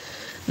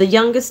 the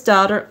youngest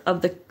daughter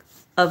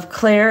of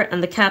Claire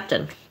and the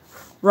captain.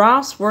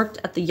 Ross worked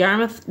at the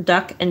Yarmouth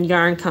Duck and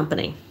Yarn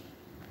Company.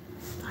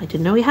 I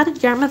didn't know he had a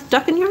Yarmouth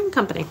Duck and Yarn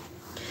Company.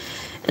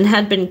 And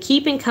had been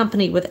keeping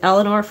company with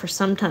Eleanor for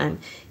some time.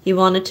 He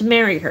wanted to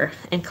marry her,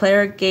 and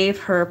Claire gave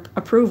her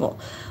approval,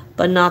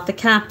 but not the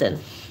captain.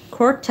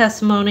 Court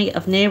testimony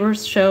of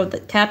neighbors showed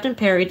that Captain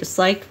Perry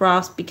disliked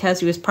Ross because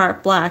he was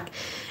part black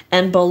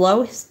and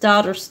below his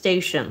daughter's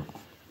station.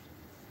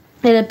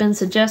 It had been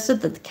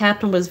suggested that the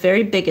captain was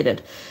very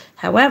bigoted.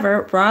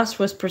 However, Ross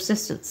was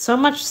persistent, so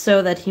much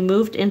so that he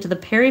moved into the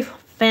Perry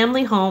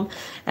family home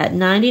at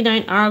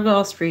 99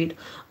 Argyle Street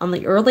on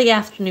the early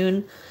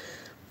afternoon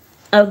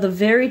of the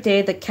very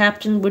day that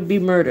Captain would be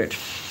murdered.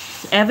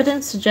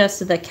 Evidence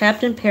suggested that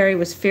Captain Perry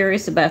was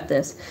furious about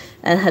this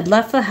and had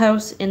left the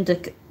house in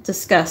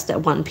disgust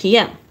at 1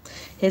 p.m.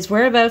 His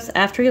whereabouts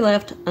after he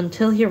left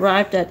until he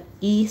arrived at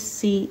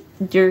E.C.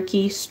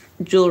 Durkee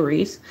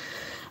Jewelries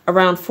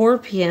around 4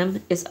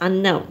 p.m. is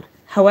unknown.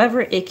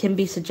 However, it can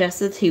be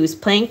suggested he was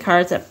playing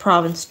cards at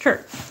Province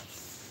Church.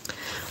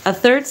 A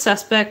third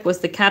suspect was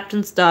the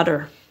captain's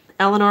daughter.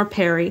 Eleanor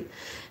Perry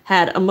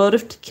had a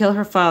motive to kill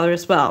her father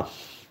as well.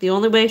 The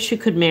only way she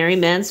could marry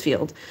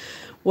Mansfield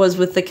was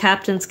with the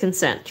captain's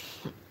consent,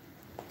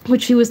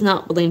 which he was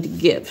not willing to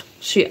give.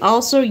 She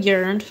also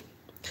yearned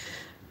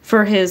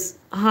for his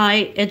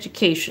higher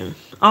education,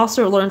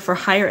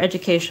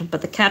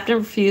 but the captain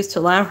refused to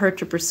allow her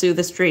to pursue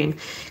this dream,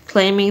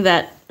 claiming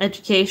that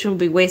education would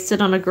be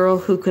wasted on a girl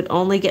who could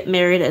only get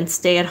married and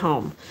stay at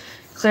home.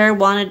 Claire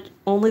wanted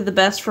only the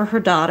best for her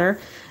daughter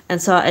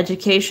and saw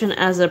education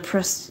as a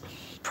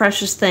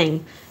precious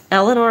thing.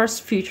 Eleanor's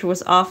future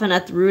was often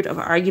at the root of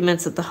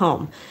arguments at the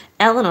home.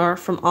 Eleanor,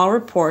 from all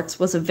reports,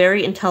 was a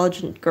very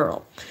intelligent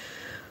girl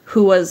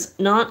who was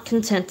not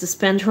content to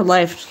spend her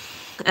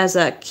life as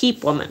a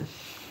keep woman.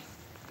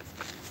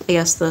 I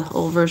guess the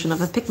old version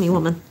of a pick-me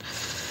woman.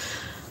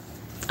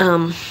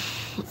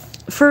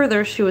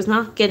 Further, she was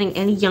not getting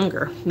any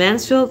younger.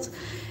 Mansfield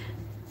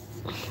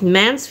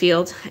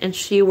and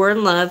she were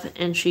in love,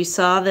 and she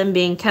saw them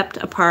being kept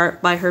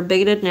apart by her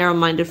bigoted,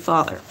 narrow-minded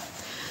father.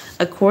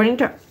 According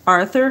to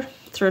Arthur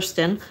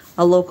Thurston,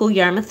 a local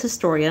Yarmouth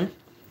historian,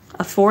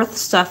 a fourth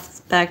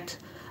suspect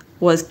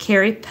was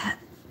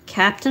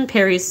Captain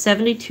Perry's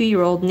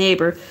 72-year-old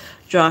neighbor,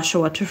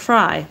 Joshua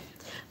Trefry.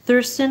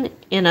 Thurston,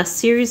 in a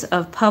series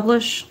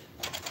published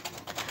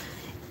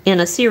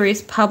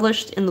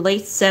in the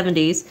late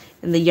 70s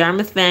in the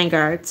Yarmouth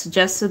Vanguard,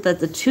 suggested that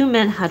the two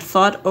men had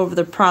fought over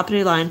the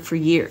property line for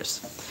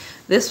years.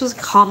 This was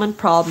a common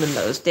problem in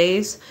those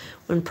days,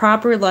 when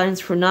property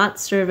lines were not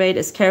surveyed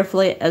as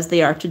carefully as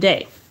they are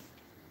today.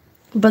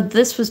 But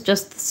this was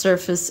just the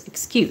surface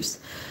excuse.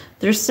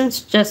 Thurston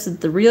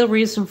suggested the real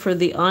reason for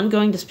the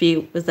ongoing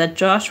dispute was that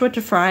Joshua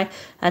Trefry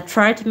had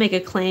tried to make a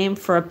claim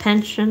for a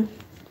pension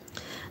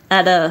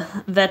as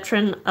a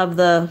veteran of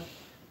the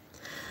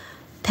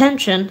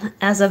Fenian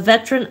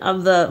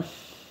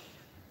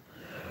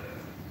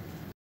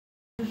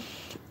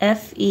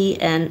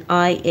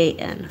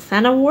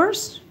Fena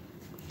Wars.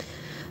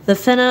 The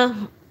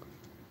Fena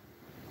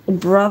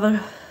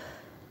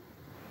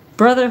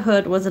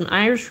Brotherhood was an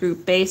Irish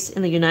group based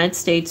in the United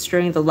States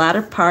during the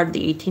latter part of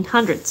the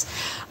 1800s.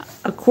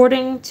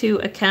 According to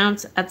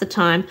accounts at the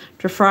time,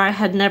 Trefry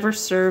had never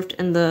served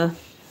in the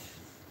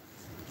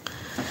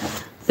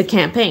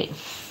campaign.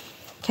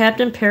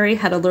 Captain Perry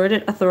had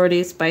alerted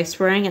authorities by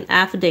swearing an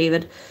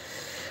affidavit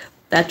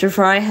that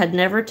Trefry had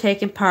never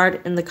taken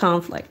part in the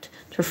conflict.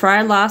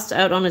 Trefry lost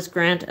out on his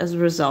grant as a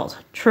result.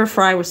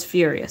 Trefry was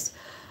furious.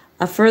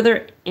 A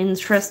further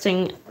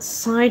interesting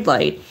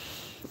sidelight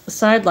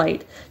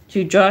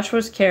to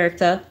Joshua's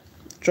character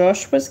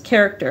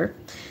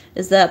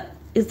is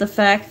the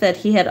fact that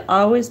he had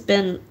always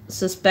been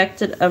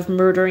suspected of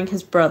murdering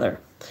his brother,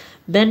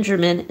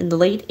 Benjamin, in the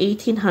late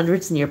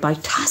 1800s nearby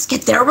Tuscan.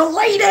 They're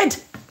related!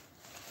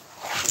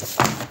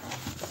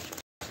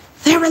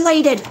 They're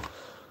related!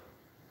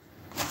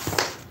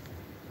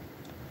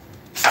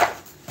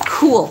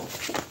 Cool.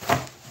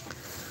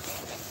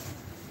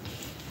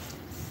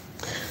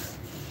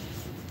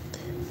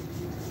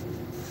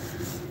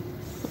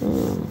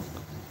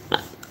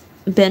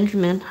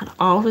 Benjamin had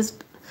always...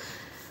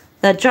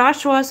 That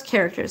Joshua's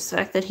character is the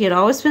fact that he had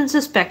always been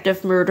suspected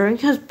of murdering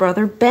his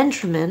brother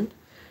Benjamin.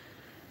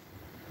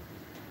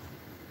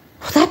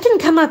 Well, that didn't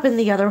come up in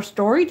the other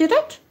story, did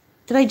it?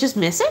 Did I just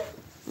miss it?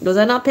 Was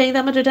I not paying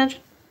that much attention?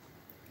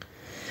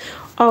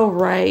 Oh,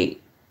 right.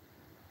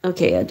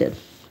 Okay, I did.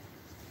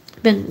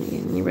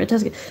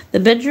 The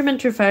Benjamin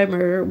Trefry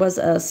murder was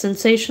a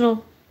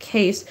sensational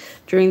case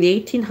during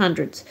the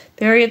 1800s.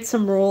 Perry had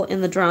some role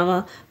in the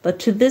drama, but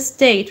to this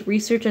date,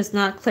 research has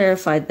not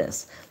clarified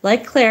this.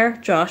 Like Claire,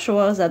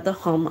 Joshua was at the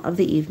home of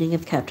the evening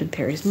of Captain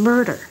Perry's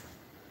murder.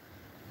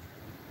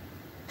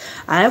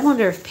 I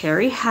wonder if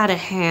Perry had a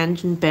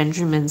hand in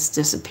Benjamin's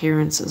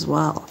disappearance as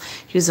well.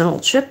 He was an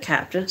old ship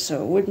captain,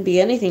 so it wouldn't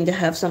be anything to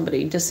have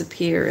somebody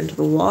disappear into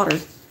the water.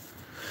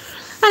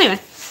 Anyway,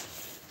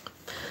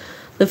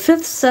 the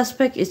fifth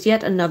suspect is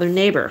yet another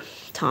neighbor,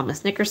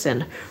 Thomas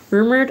Nickerson.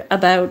 Rumored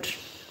abound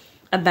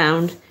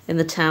in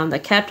the town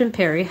that Captain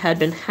Perry had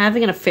been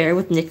having an affair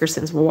with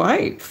Nickerson's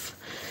wife.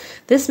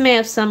 This may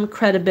have some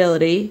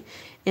credibility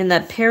in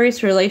that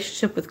Perry's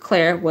relationship with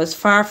Claire was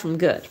far from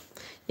good.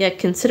 Yet,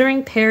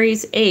 considering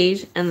Perry's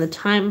age and the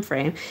time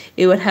frame,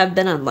 it would have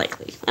been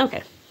unlikely.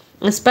 Okay.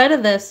 In spite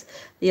of this,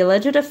 the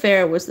alleged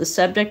affair was the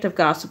subject of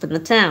gossip in the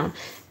town,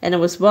 and it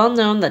was well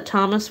known that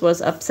Thomas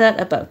was upset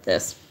about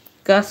this.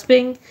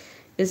 Gossiping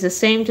is the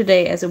same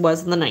today as it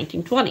was in the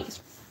 1920s.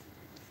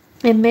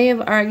 It may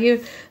have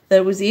argued that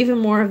it was even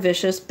more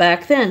vicious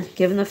back then,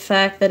 given the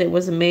fact that it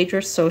was a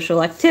major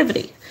social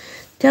activity.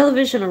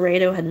 Television or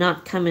radio had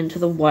not come into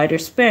the wider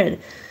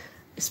spread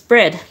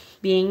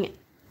being,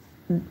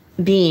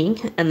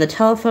 and the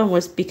telephone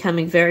was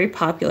becoming very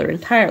popular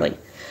entirely.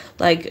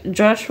 Like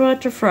Joshua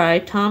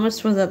Trefry,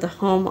 Thomas was at the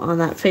home on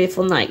that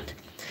fateful night.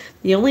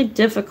 The only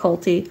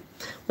difficulty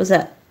was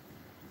that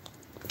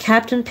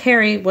Captain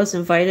Perry was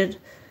inviting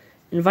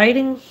the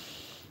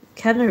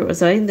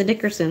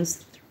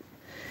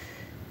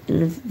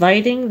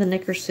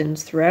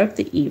Nickersons throughout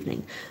the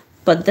evening.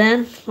 But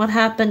then, what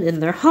happened in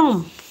their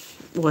home?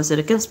 Was it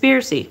a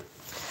conspiracy?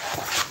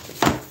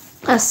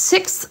 A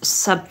sixth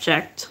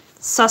suspect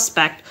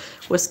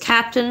was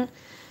Captain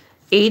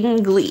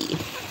Aidan Glee,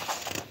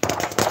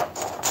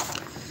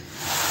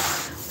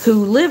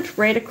 who lived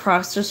right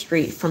across the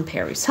street from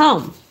Perry's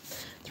home.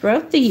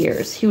 Throughout the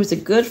years, he was a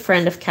good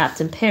friend of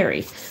Captain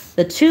Perry.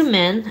 The two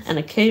men, and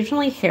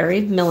occasionally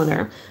Harry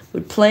Milliner,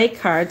 would play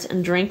cards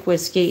and drink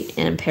whiskey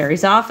in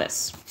Perry's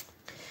office,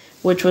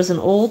 which was an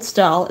old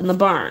stall in the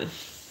barn.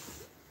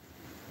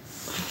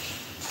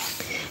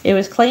 It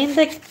was claimed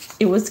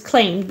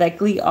that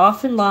Glee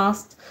often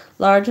lost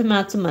large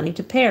amounts of money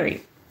to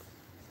Perry.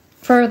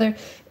 Further,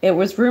 it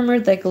was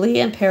rumored that Glee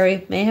and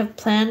Perry may have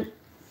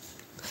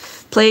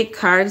played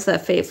cards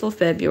that fateful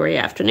February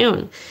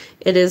afternoon.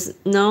 It is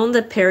known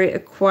that Perry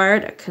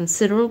acquired a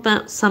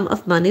considerable sum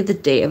of money the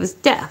day of his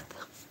death.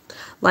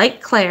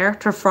 Like Claire,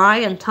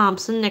 Trefry, and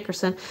Thompson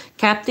Nickerson,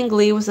 Captain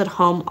Glee was at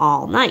home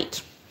all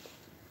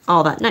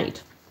that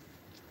night.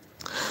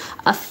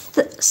 A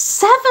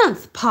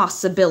seventh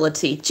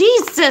possibility.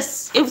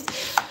 Jesus!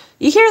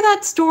 You hear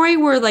that story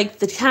where, like,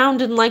 the town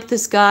didn't like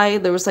this guy?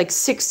 There was, like,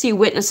 60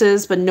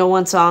 witnesses, but no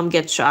one saw him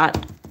get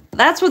shot.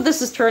 That's what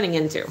this is turning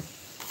into.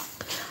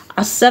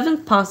 A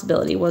seventh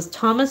possibility was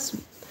Thomas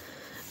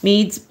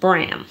Meads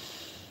Bram.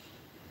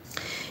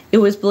 It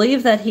was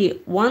believed that he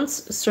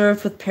once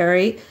served with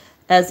Perry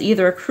as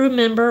either a crew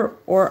member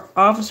or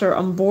officer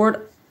on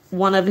board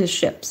one of his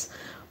ships.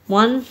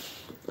 One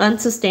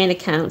unsustained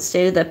account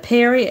stated that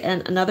Perry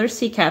and another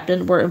sea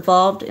captain were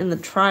involved in the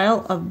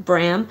trial of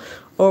Bram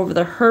over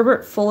the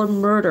Herbert Fuller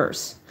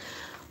murders.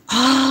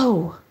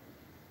 Oh,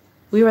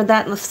 we read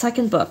that in the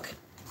second book.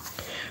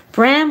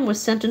 Bram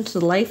was sentenced to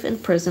life in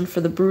prison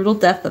for the brutal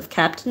death of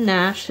Captain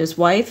Nash, his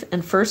wife,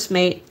 and first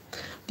mate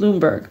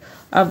Bloomberg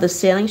of the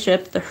sailing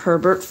ship the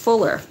Herbert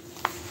Fuller.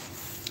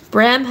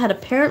 Bram had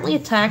apparently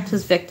attacked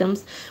his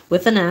victims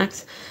with an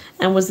axe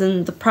and was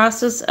in the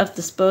process of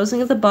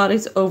disposing of the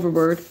bodies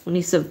overboard when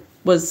he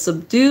was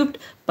subdued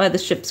by the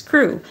ship's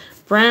crew.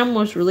 Bram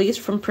was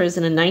released from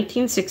prison in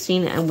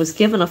 1916 and was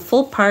given a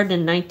full pardon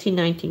in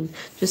 1919,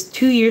 just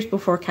 2 years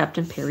before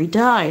Captain Perry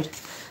died.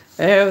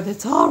 Oh,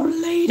 that's all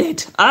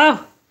related.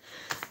 Oh,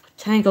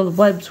 tangled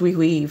webs we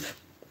weave.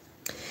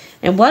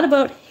 And what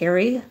about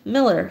Harry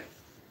Miller?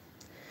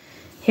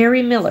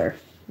 Harry Miller,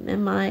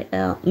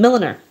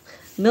 Milliner.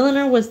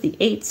 Milliner was the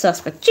eighth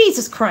suspect.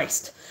 Jesus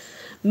Christ!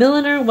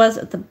 Milliner was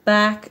the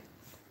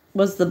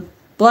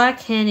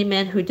black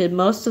handyman who did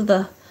most of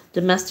the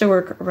domestic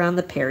work around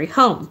the Perry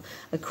home.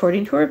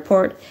 According to a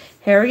report,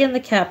 Harry and the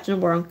captain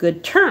were on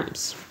good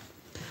terms.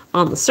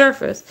 On the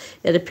surface,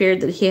 it appeared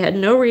that he had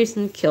no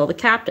reason to kill the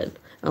captain,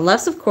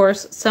 unless, of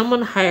course,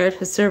 someone hired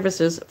his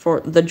services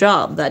for the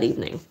job that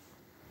evening.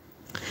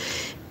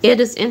 It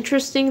is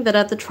interesting that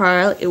at the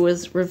trial, it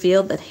was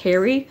revealed that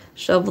Harry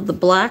shoveled the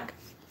back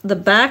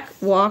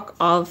walk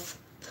of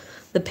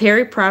the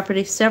Perry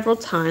property several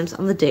times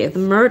on the day of the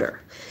murder,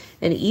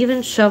 and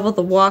even shoveled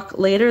the walk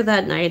later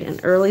that night and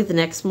early the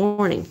next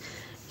morning.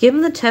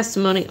 Given the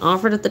testimony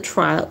offered at the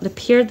trial, it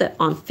appeared that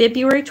on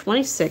February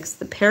 26th,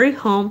 the Perry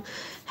home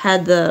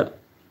had the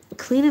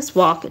cleanest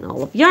walk in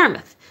all of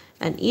Yarmouth.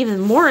 And even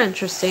more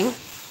interesting,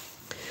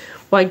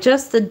 why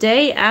just the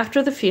day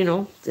after the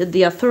funeral did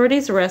the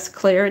authorities arrest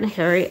Claire and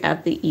Harry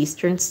at the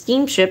Eastern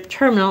Steamship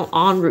Terminal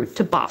en route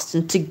to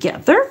Boston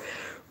together?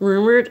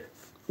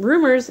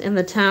 Rumors in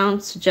the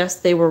town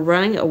suggest they were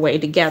running away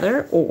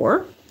together,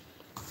 or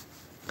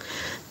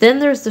Then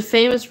there's the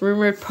famous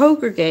rumored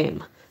poker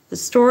game. The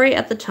story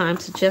at the time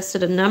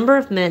suggested a number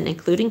of men,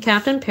 including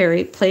Captain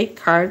Perry, played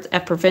cards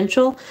at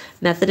Provincial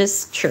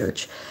Methodist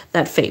Church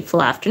that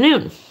fateful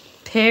afternoon.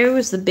 Perry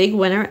was the big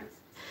winner,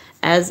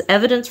 as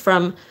evidence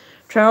from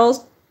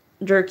Charles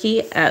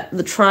Durkee at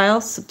the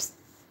trial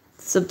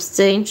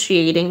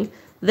substantiating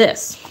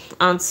this.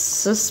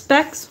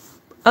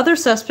 Other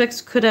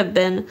suspects could have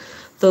been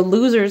the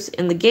losers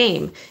in the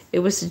game. It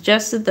was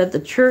suggested that the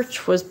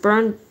church was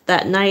burned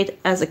that night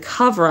as a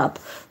cover-up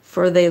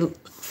for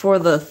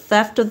the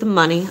theft of the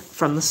money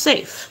from the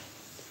safe.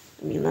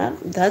 I mean,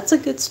 that's a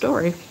good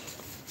story.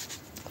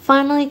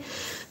 Finally,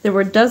 there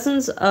were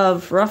dozens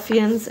of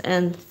ruffians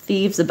and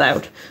thieves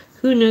about.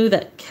 Who knew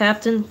that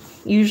Captain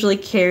usually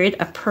carried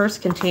a purse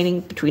containing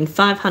between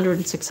 $500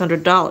 and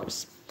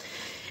 $600?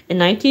 In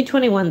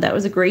 1921, that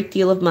was a great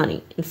deal of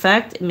money. In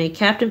fact, it made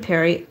Captain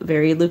Perry a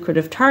very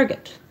lucrative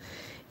target.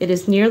 It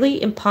is near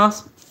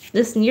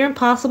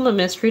impossible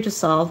mystery to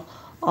solve.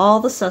 All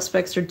the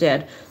suspects are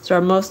dead, so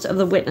are most of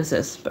the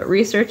witnesses, but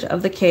research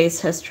of the case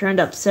has turned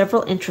up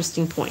several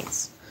interesting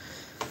points.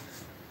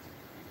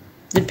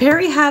 Did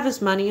Perry have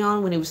his money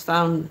on when he was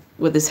found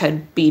with his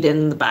head beat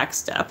in the back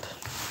step?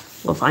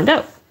 We'll find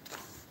out.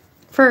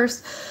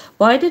 First,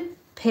 why did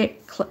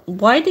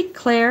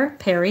Claire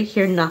Perry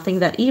hear nothing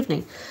that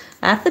evening?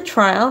 At the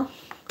trial,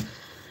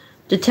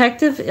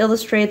 detective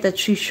illustrated that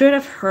she should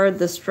have heard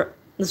the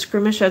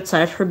skirmish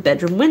outside her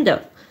bedroom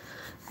window.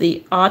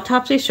 The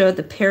autopsy showed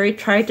that Perry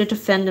tried to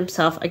defend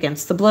himself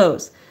against the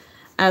blows,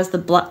 as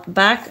the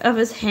back of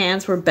his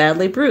hands were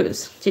badly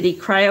bruised. Did he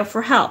cry out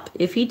for help?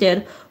 If he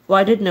did,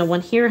 why did no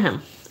one hear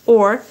him?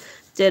 Or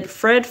did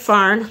Fred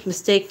Farn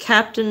mistake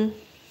Captain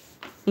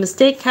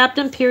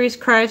Perry's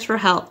cries for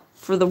help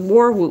for the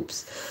war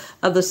whoops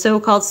of the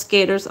so-called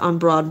skaters on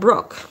Broad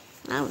Brook?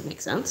 That would make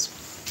sense.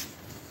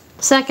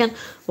 Second,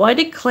 why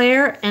did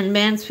Claire and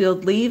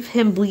Mansfield leave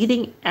him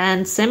bleeding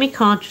and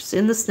semi-conscious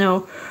in the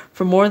snow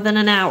for more than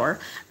an hour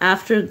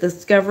after the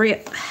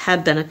Discovery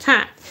had been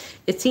attacked?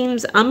 It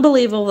seems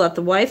unbelievable that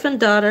the wife and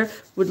daughter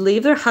would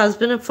leave their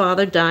husband and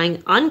father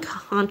dying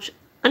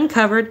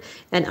uncovered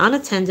and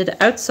unattended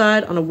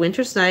outside on a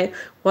winter's night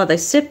while they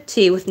sipped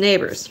tea with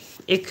neighbors.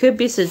 It could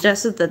be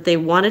suggested that they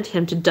wanted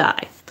him to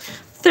die.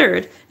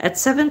 Third, at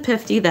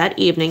 7:50 that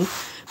evening,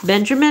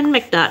 Benjamin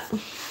McNutt,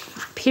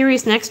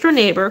 Perry's next-door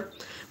neighbor,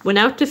 went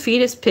out to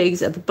feed his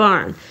pigs at the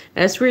barn.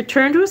 As he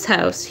returned to his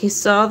house, he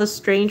saw the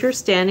stranger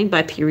standing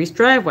by Perry's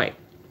driveway.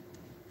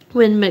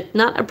 When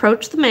McNutt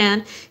approached the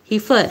man, he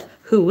fled.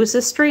 Who was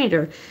this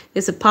stranger?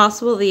 Is it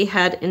possible that he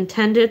had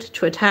intended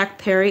to attack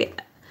Perry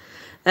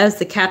as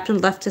the captain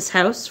left his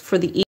house for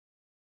the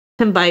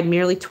evening by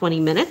merely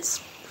 20 minutes?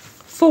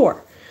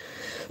 4.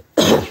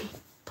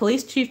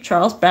 Police Chief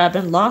Charles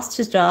Babin lost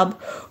his job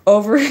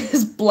over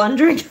his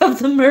blundering of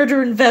the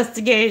murder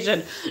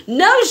investigation.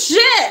 No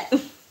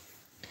shit!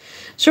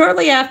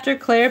 Shortly after,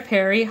 Claire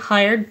Perry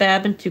hired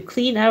Babin to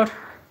clean out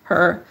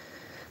her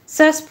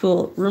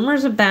cesspool.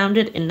 Rumors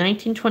abounded in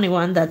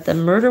 1921 that the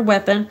murder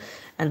weapon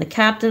and the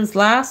captain's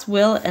last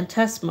will and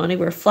testimony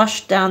were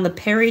flushed down the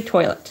Perry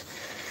toilet.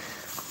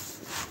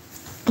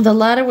 The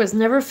latter was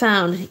never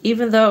found,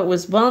 even though it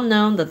was well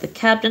known that the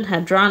captain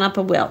had drawn up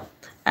a will.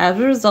 As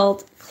a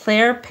result,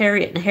 Claire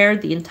Perry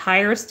inherited the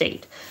entire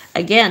estate.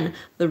 Again,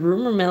 the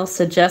rumor mill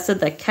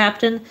suggested that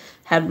Captain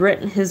had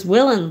written his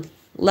will and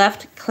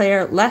left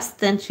Claire less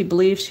than she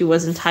believed she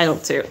was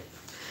entitled to.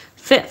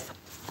 5th,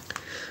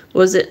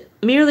 was it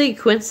merely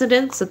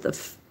coincidence that the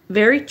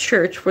very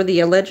church where the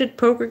alleged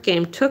poker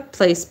game took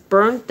place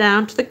burned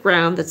down to the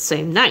ground that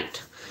same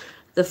night?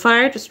 The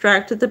fire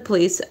distracted the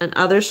police and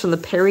others from the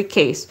Perry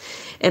case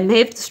and may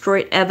have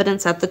destroyed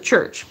evidence at the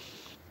church.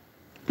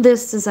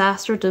 This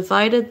disaster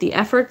divided the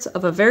efforts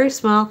of a very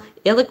small,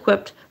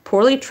 ill-equipped,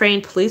 poorly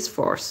trained police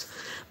force.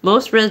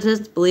 Most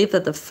residents believe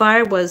that the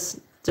fire was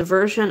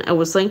diversion and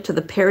was linked to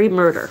the Perry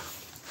murder.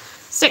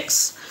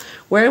 6.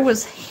 Where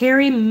was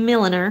Harry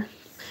Milliner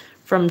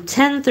from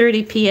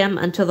 10:30 p.m.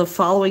 until the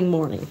following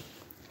morning?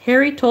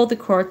 Harry told the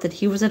court that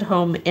he was at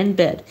home in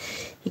bed.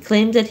 He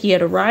claimed that he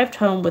had arrived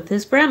home with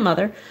his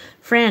grandmother,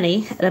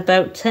 Franny, at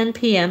about 10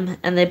 p.m.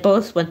 and they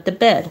both went to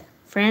bed.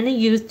 Franny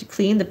used to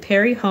clean the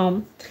Perry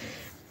home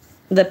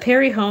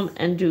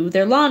and do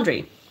their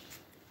laundry.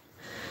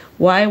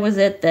 Why was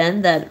it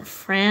then that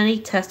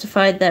Franny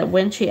testified that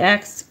when she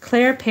asked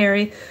Claire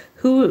Perry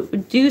who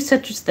would do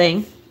such a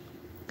thing,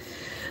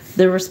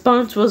 the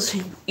response was,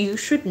 "You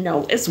should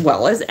know as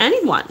well as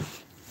anyone."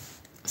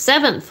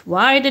 7th,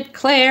 why did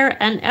Claire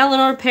and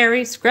Eleanor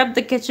Perry scrub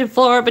the kitchen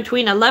floor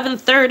between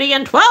 11:30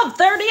 and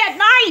 12:30 at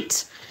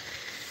night?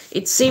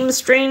 It seems a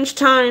strange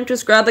time to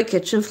scrub a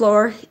kitchen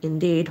floor,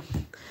 indeed.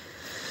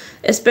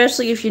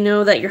 Especially if you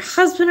know that your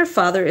husband or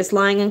father is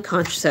lying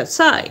unconscious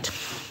outside.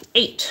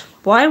 8.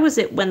 Why was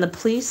it when the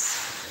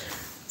police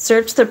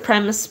searched the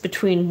premise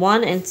between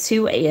 1 and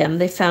 2 a.m.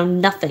 they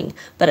found nothing,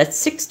 but at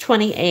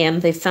 6:20 a.m.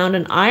 they found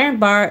an iron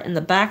bar in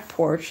the back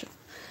porch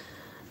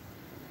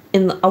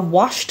in a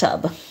wash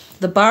tub?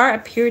 The bar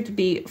appeared to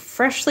be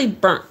freshly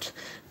burnt.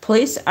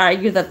 Police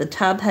argued that the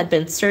tub had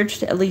been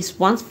searched at least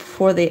once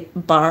before the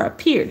bar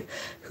appeared.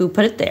 Who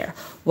put it there?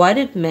 Why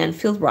did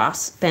Mansfield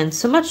Ross spend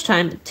so much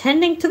time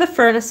tending to the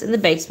furnace in the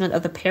basement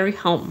of the Perry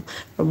home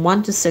from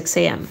 1 to 6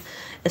 a.m.,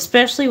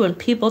 especially when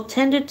people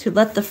tended to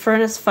let the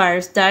furnace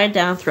fires die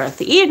down throughout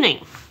the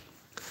evening?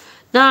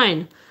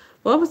 9.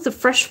 What was the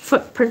fresh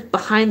footprint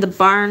behind the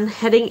barn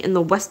heading in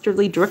the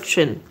westerly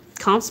direction?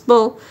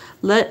 Constable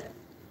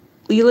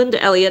Leland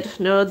Elliott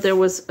noted there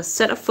was a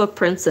set of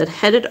footprints that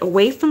headed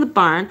away from the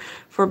barn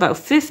for about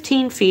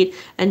 15 feet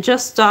and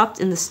just stopped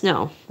in the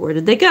snow. Where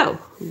did they go?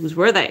 Whose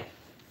were they?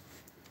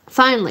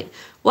 Finally,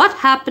 what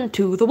happened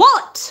to the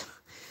wallet?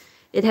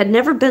 It had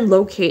never been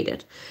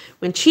located.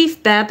 When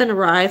Chief Babin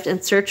arrived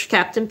and searched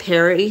Captain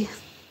Perry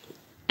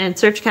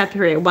at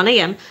 1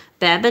 a.m.,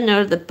 Babin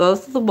noted that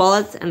both of the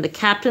wallets and the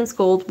captain's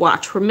gold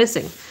watch were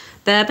missing.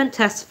 Babin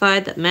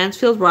testified that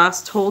Mansfield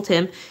Ross told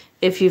him,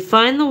 "If you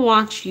find the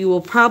watch, you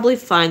will probably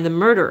find the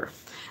murderer."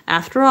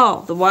 After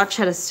all, the watch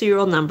had a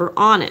serial number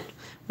on it.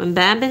 When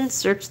Babin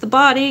searched the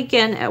body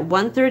again at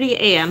 1:30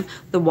 a.m.,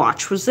 the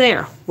watch was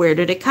there. Where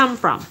did it come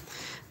from?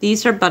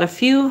 These are but a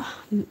few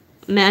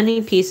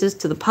many pieces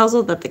to the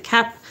puzzle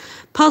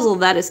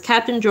that is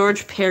Captain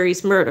George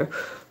Perry's murder.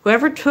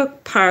 Whoever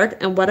took part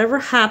and whatever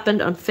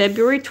happened on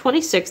February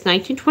 26,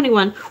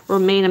 1921 will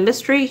remain a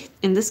mystery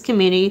in this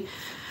community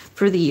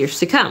for the years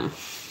to come.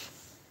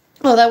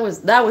 Oh, that was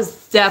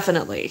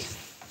definitely,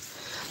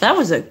 that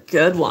was a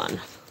good one.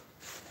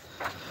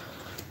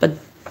 But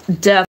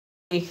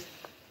definitely,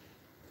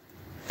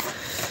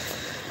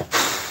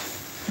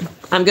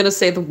 I'm going to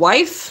say the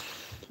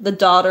wife, the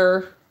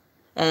daughter,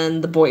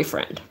 and the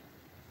boyfriend.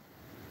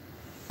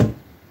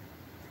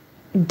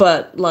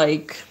 But,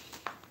 like,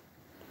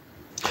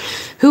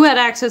 who had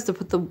access to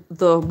put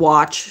the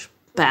watch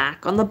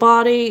back on the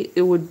body?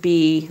 It would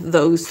be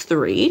those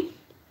three.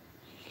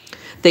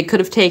 They could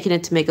have taken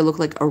it to make it look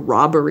like a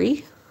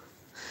robbery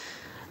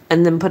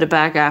and then put it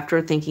back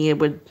after, thinking it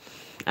would...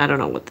 I don't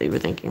know what they were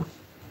thinking.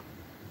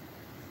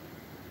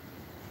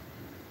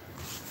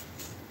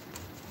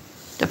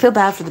 I feel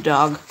bad for the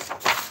dog.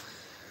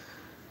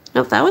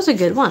 Nope, that was a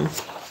good one.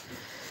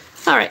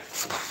 All right.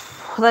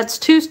 Well, that's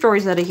 2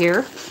 stories out of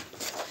here.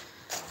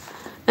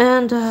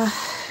 And,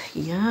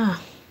 yeah.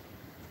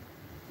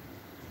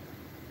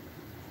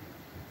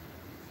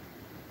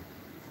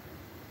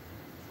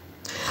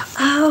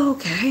 Oh,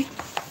 okay.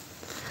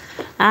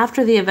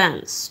 After the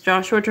events,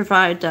 Joshua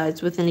Trefry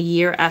dies within a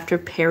year after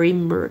Perry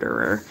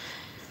murderer.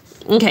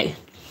 Okay.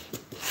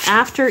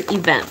 After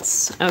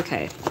events.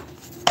 Okay.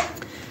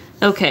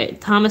 Okay.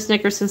 Thomas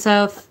Nickerson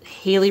South,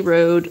 Haley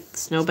Road,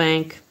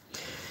 Snowbank.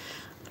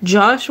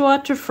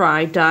 Joshua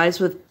Trefry dies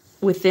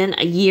within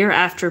a year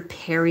after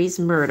Perry's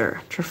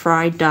murder.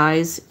 Trefry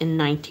dies in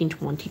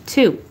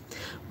 1922.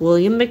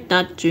 William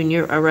McNutt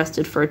Jr.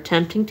 arrested for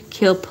attempting to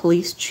kill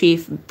police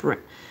chief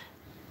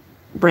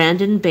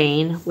Brandon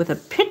Bain with a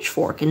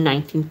pitchfork in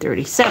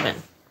 1937.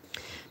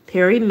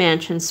 Perry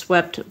Mansion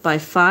swept by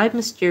 5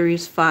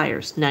 mysterious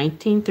fires,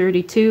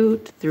 1932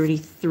 to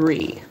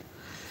 33.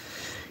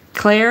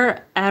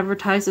 Claire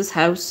advertises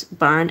house,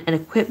 barn, and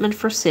equipment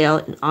for sale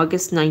in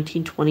August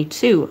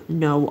 1922.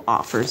 No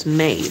offers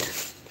made.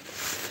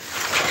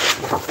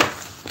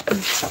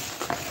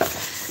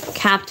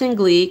 Captain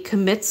Glee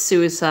commits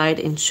suicide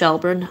in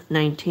Shelburne,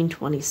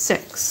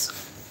 1926.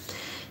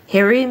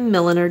 Harry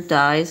Milliner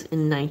dies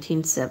in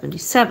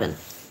 1977.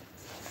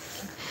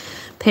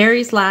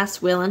 Perry's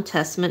last will and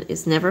testament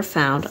is never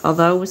found,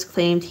 although it was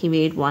claimed he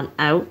made one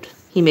out.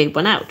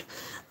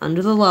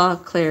 Under the law,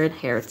 Claire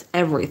inherits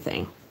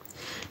everything.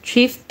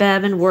 Chief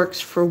Babin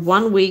works for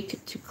 1 week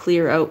to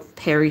clear out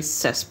Perry's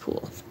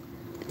cesspool.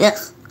 Ugh.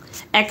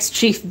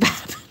 Ex-Chief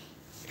Babin.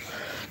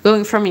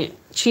 Going from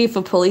chief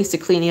of police to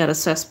cleaning out a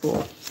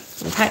cesspool.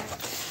 Okay.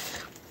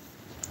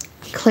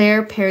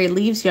 Claire Perry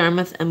leaves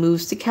Yarmouth and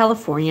moves to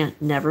California,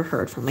 never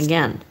heard from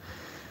again.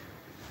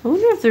 I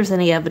wonder if there's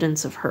any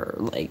evidence of her,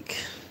 like,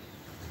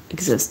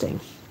 existing.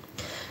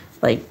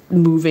 Like,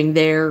 moving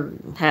there,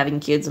 having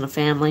kids and a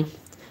family.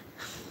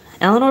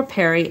 Eleanor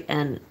Perry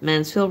and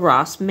Mansfield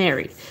Ross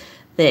married.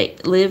 They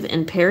live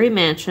in Perry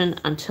Mansion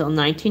until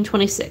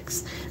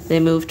 1926. They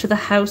moved to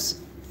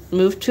house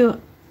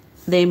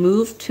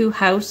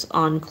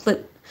on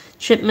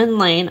Chipman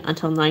Lane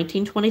until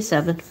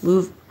 1927.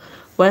 Moved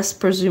west,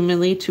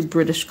 presumably to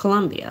British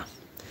Columbia.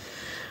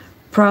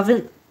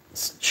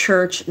 Province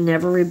Church,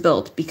 never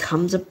rebuilt,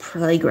 becomes a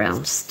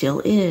playground.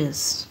 Still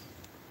is.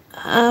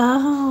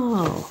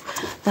 Oh,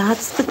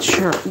 that's the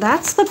church.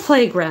 That's the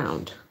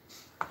playground.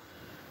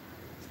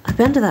 I've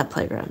been to that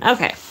playground.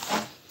 Okay.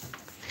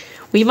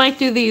 We might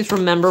do these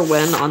Remember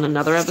When on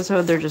another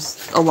episode. They're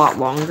just a lot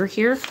longer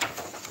here.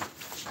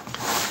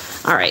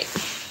 All right.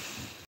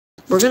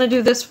 We're going to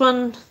do this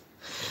one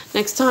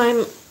next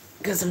time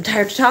because I'm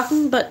tired of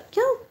talking, but,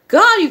 oh,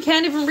 God, you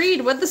can't even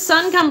read. Where'd the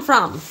sun come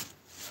from?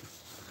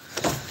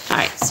 All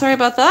right. Sorry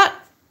about that.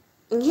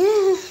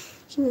 Yeah.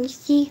 Can you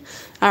see?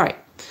 All right.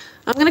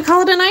 I'm going to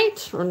call it a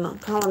night, or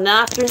not call it an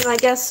afternoon, I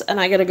guess, and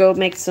I got to go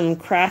make some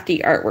crafty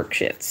artwork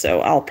shit,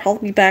 so I'll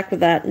probably be back with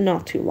that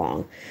not too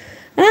long.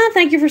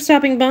 Thank you for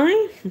stopping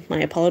by.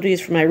 My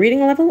apologies for my reading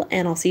level,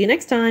 and I'll see you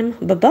next time.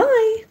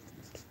 Bye-bye.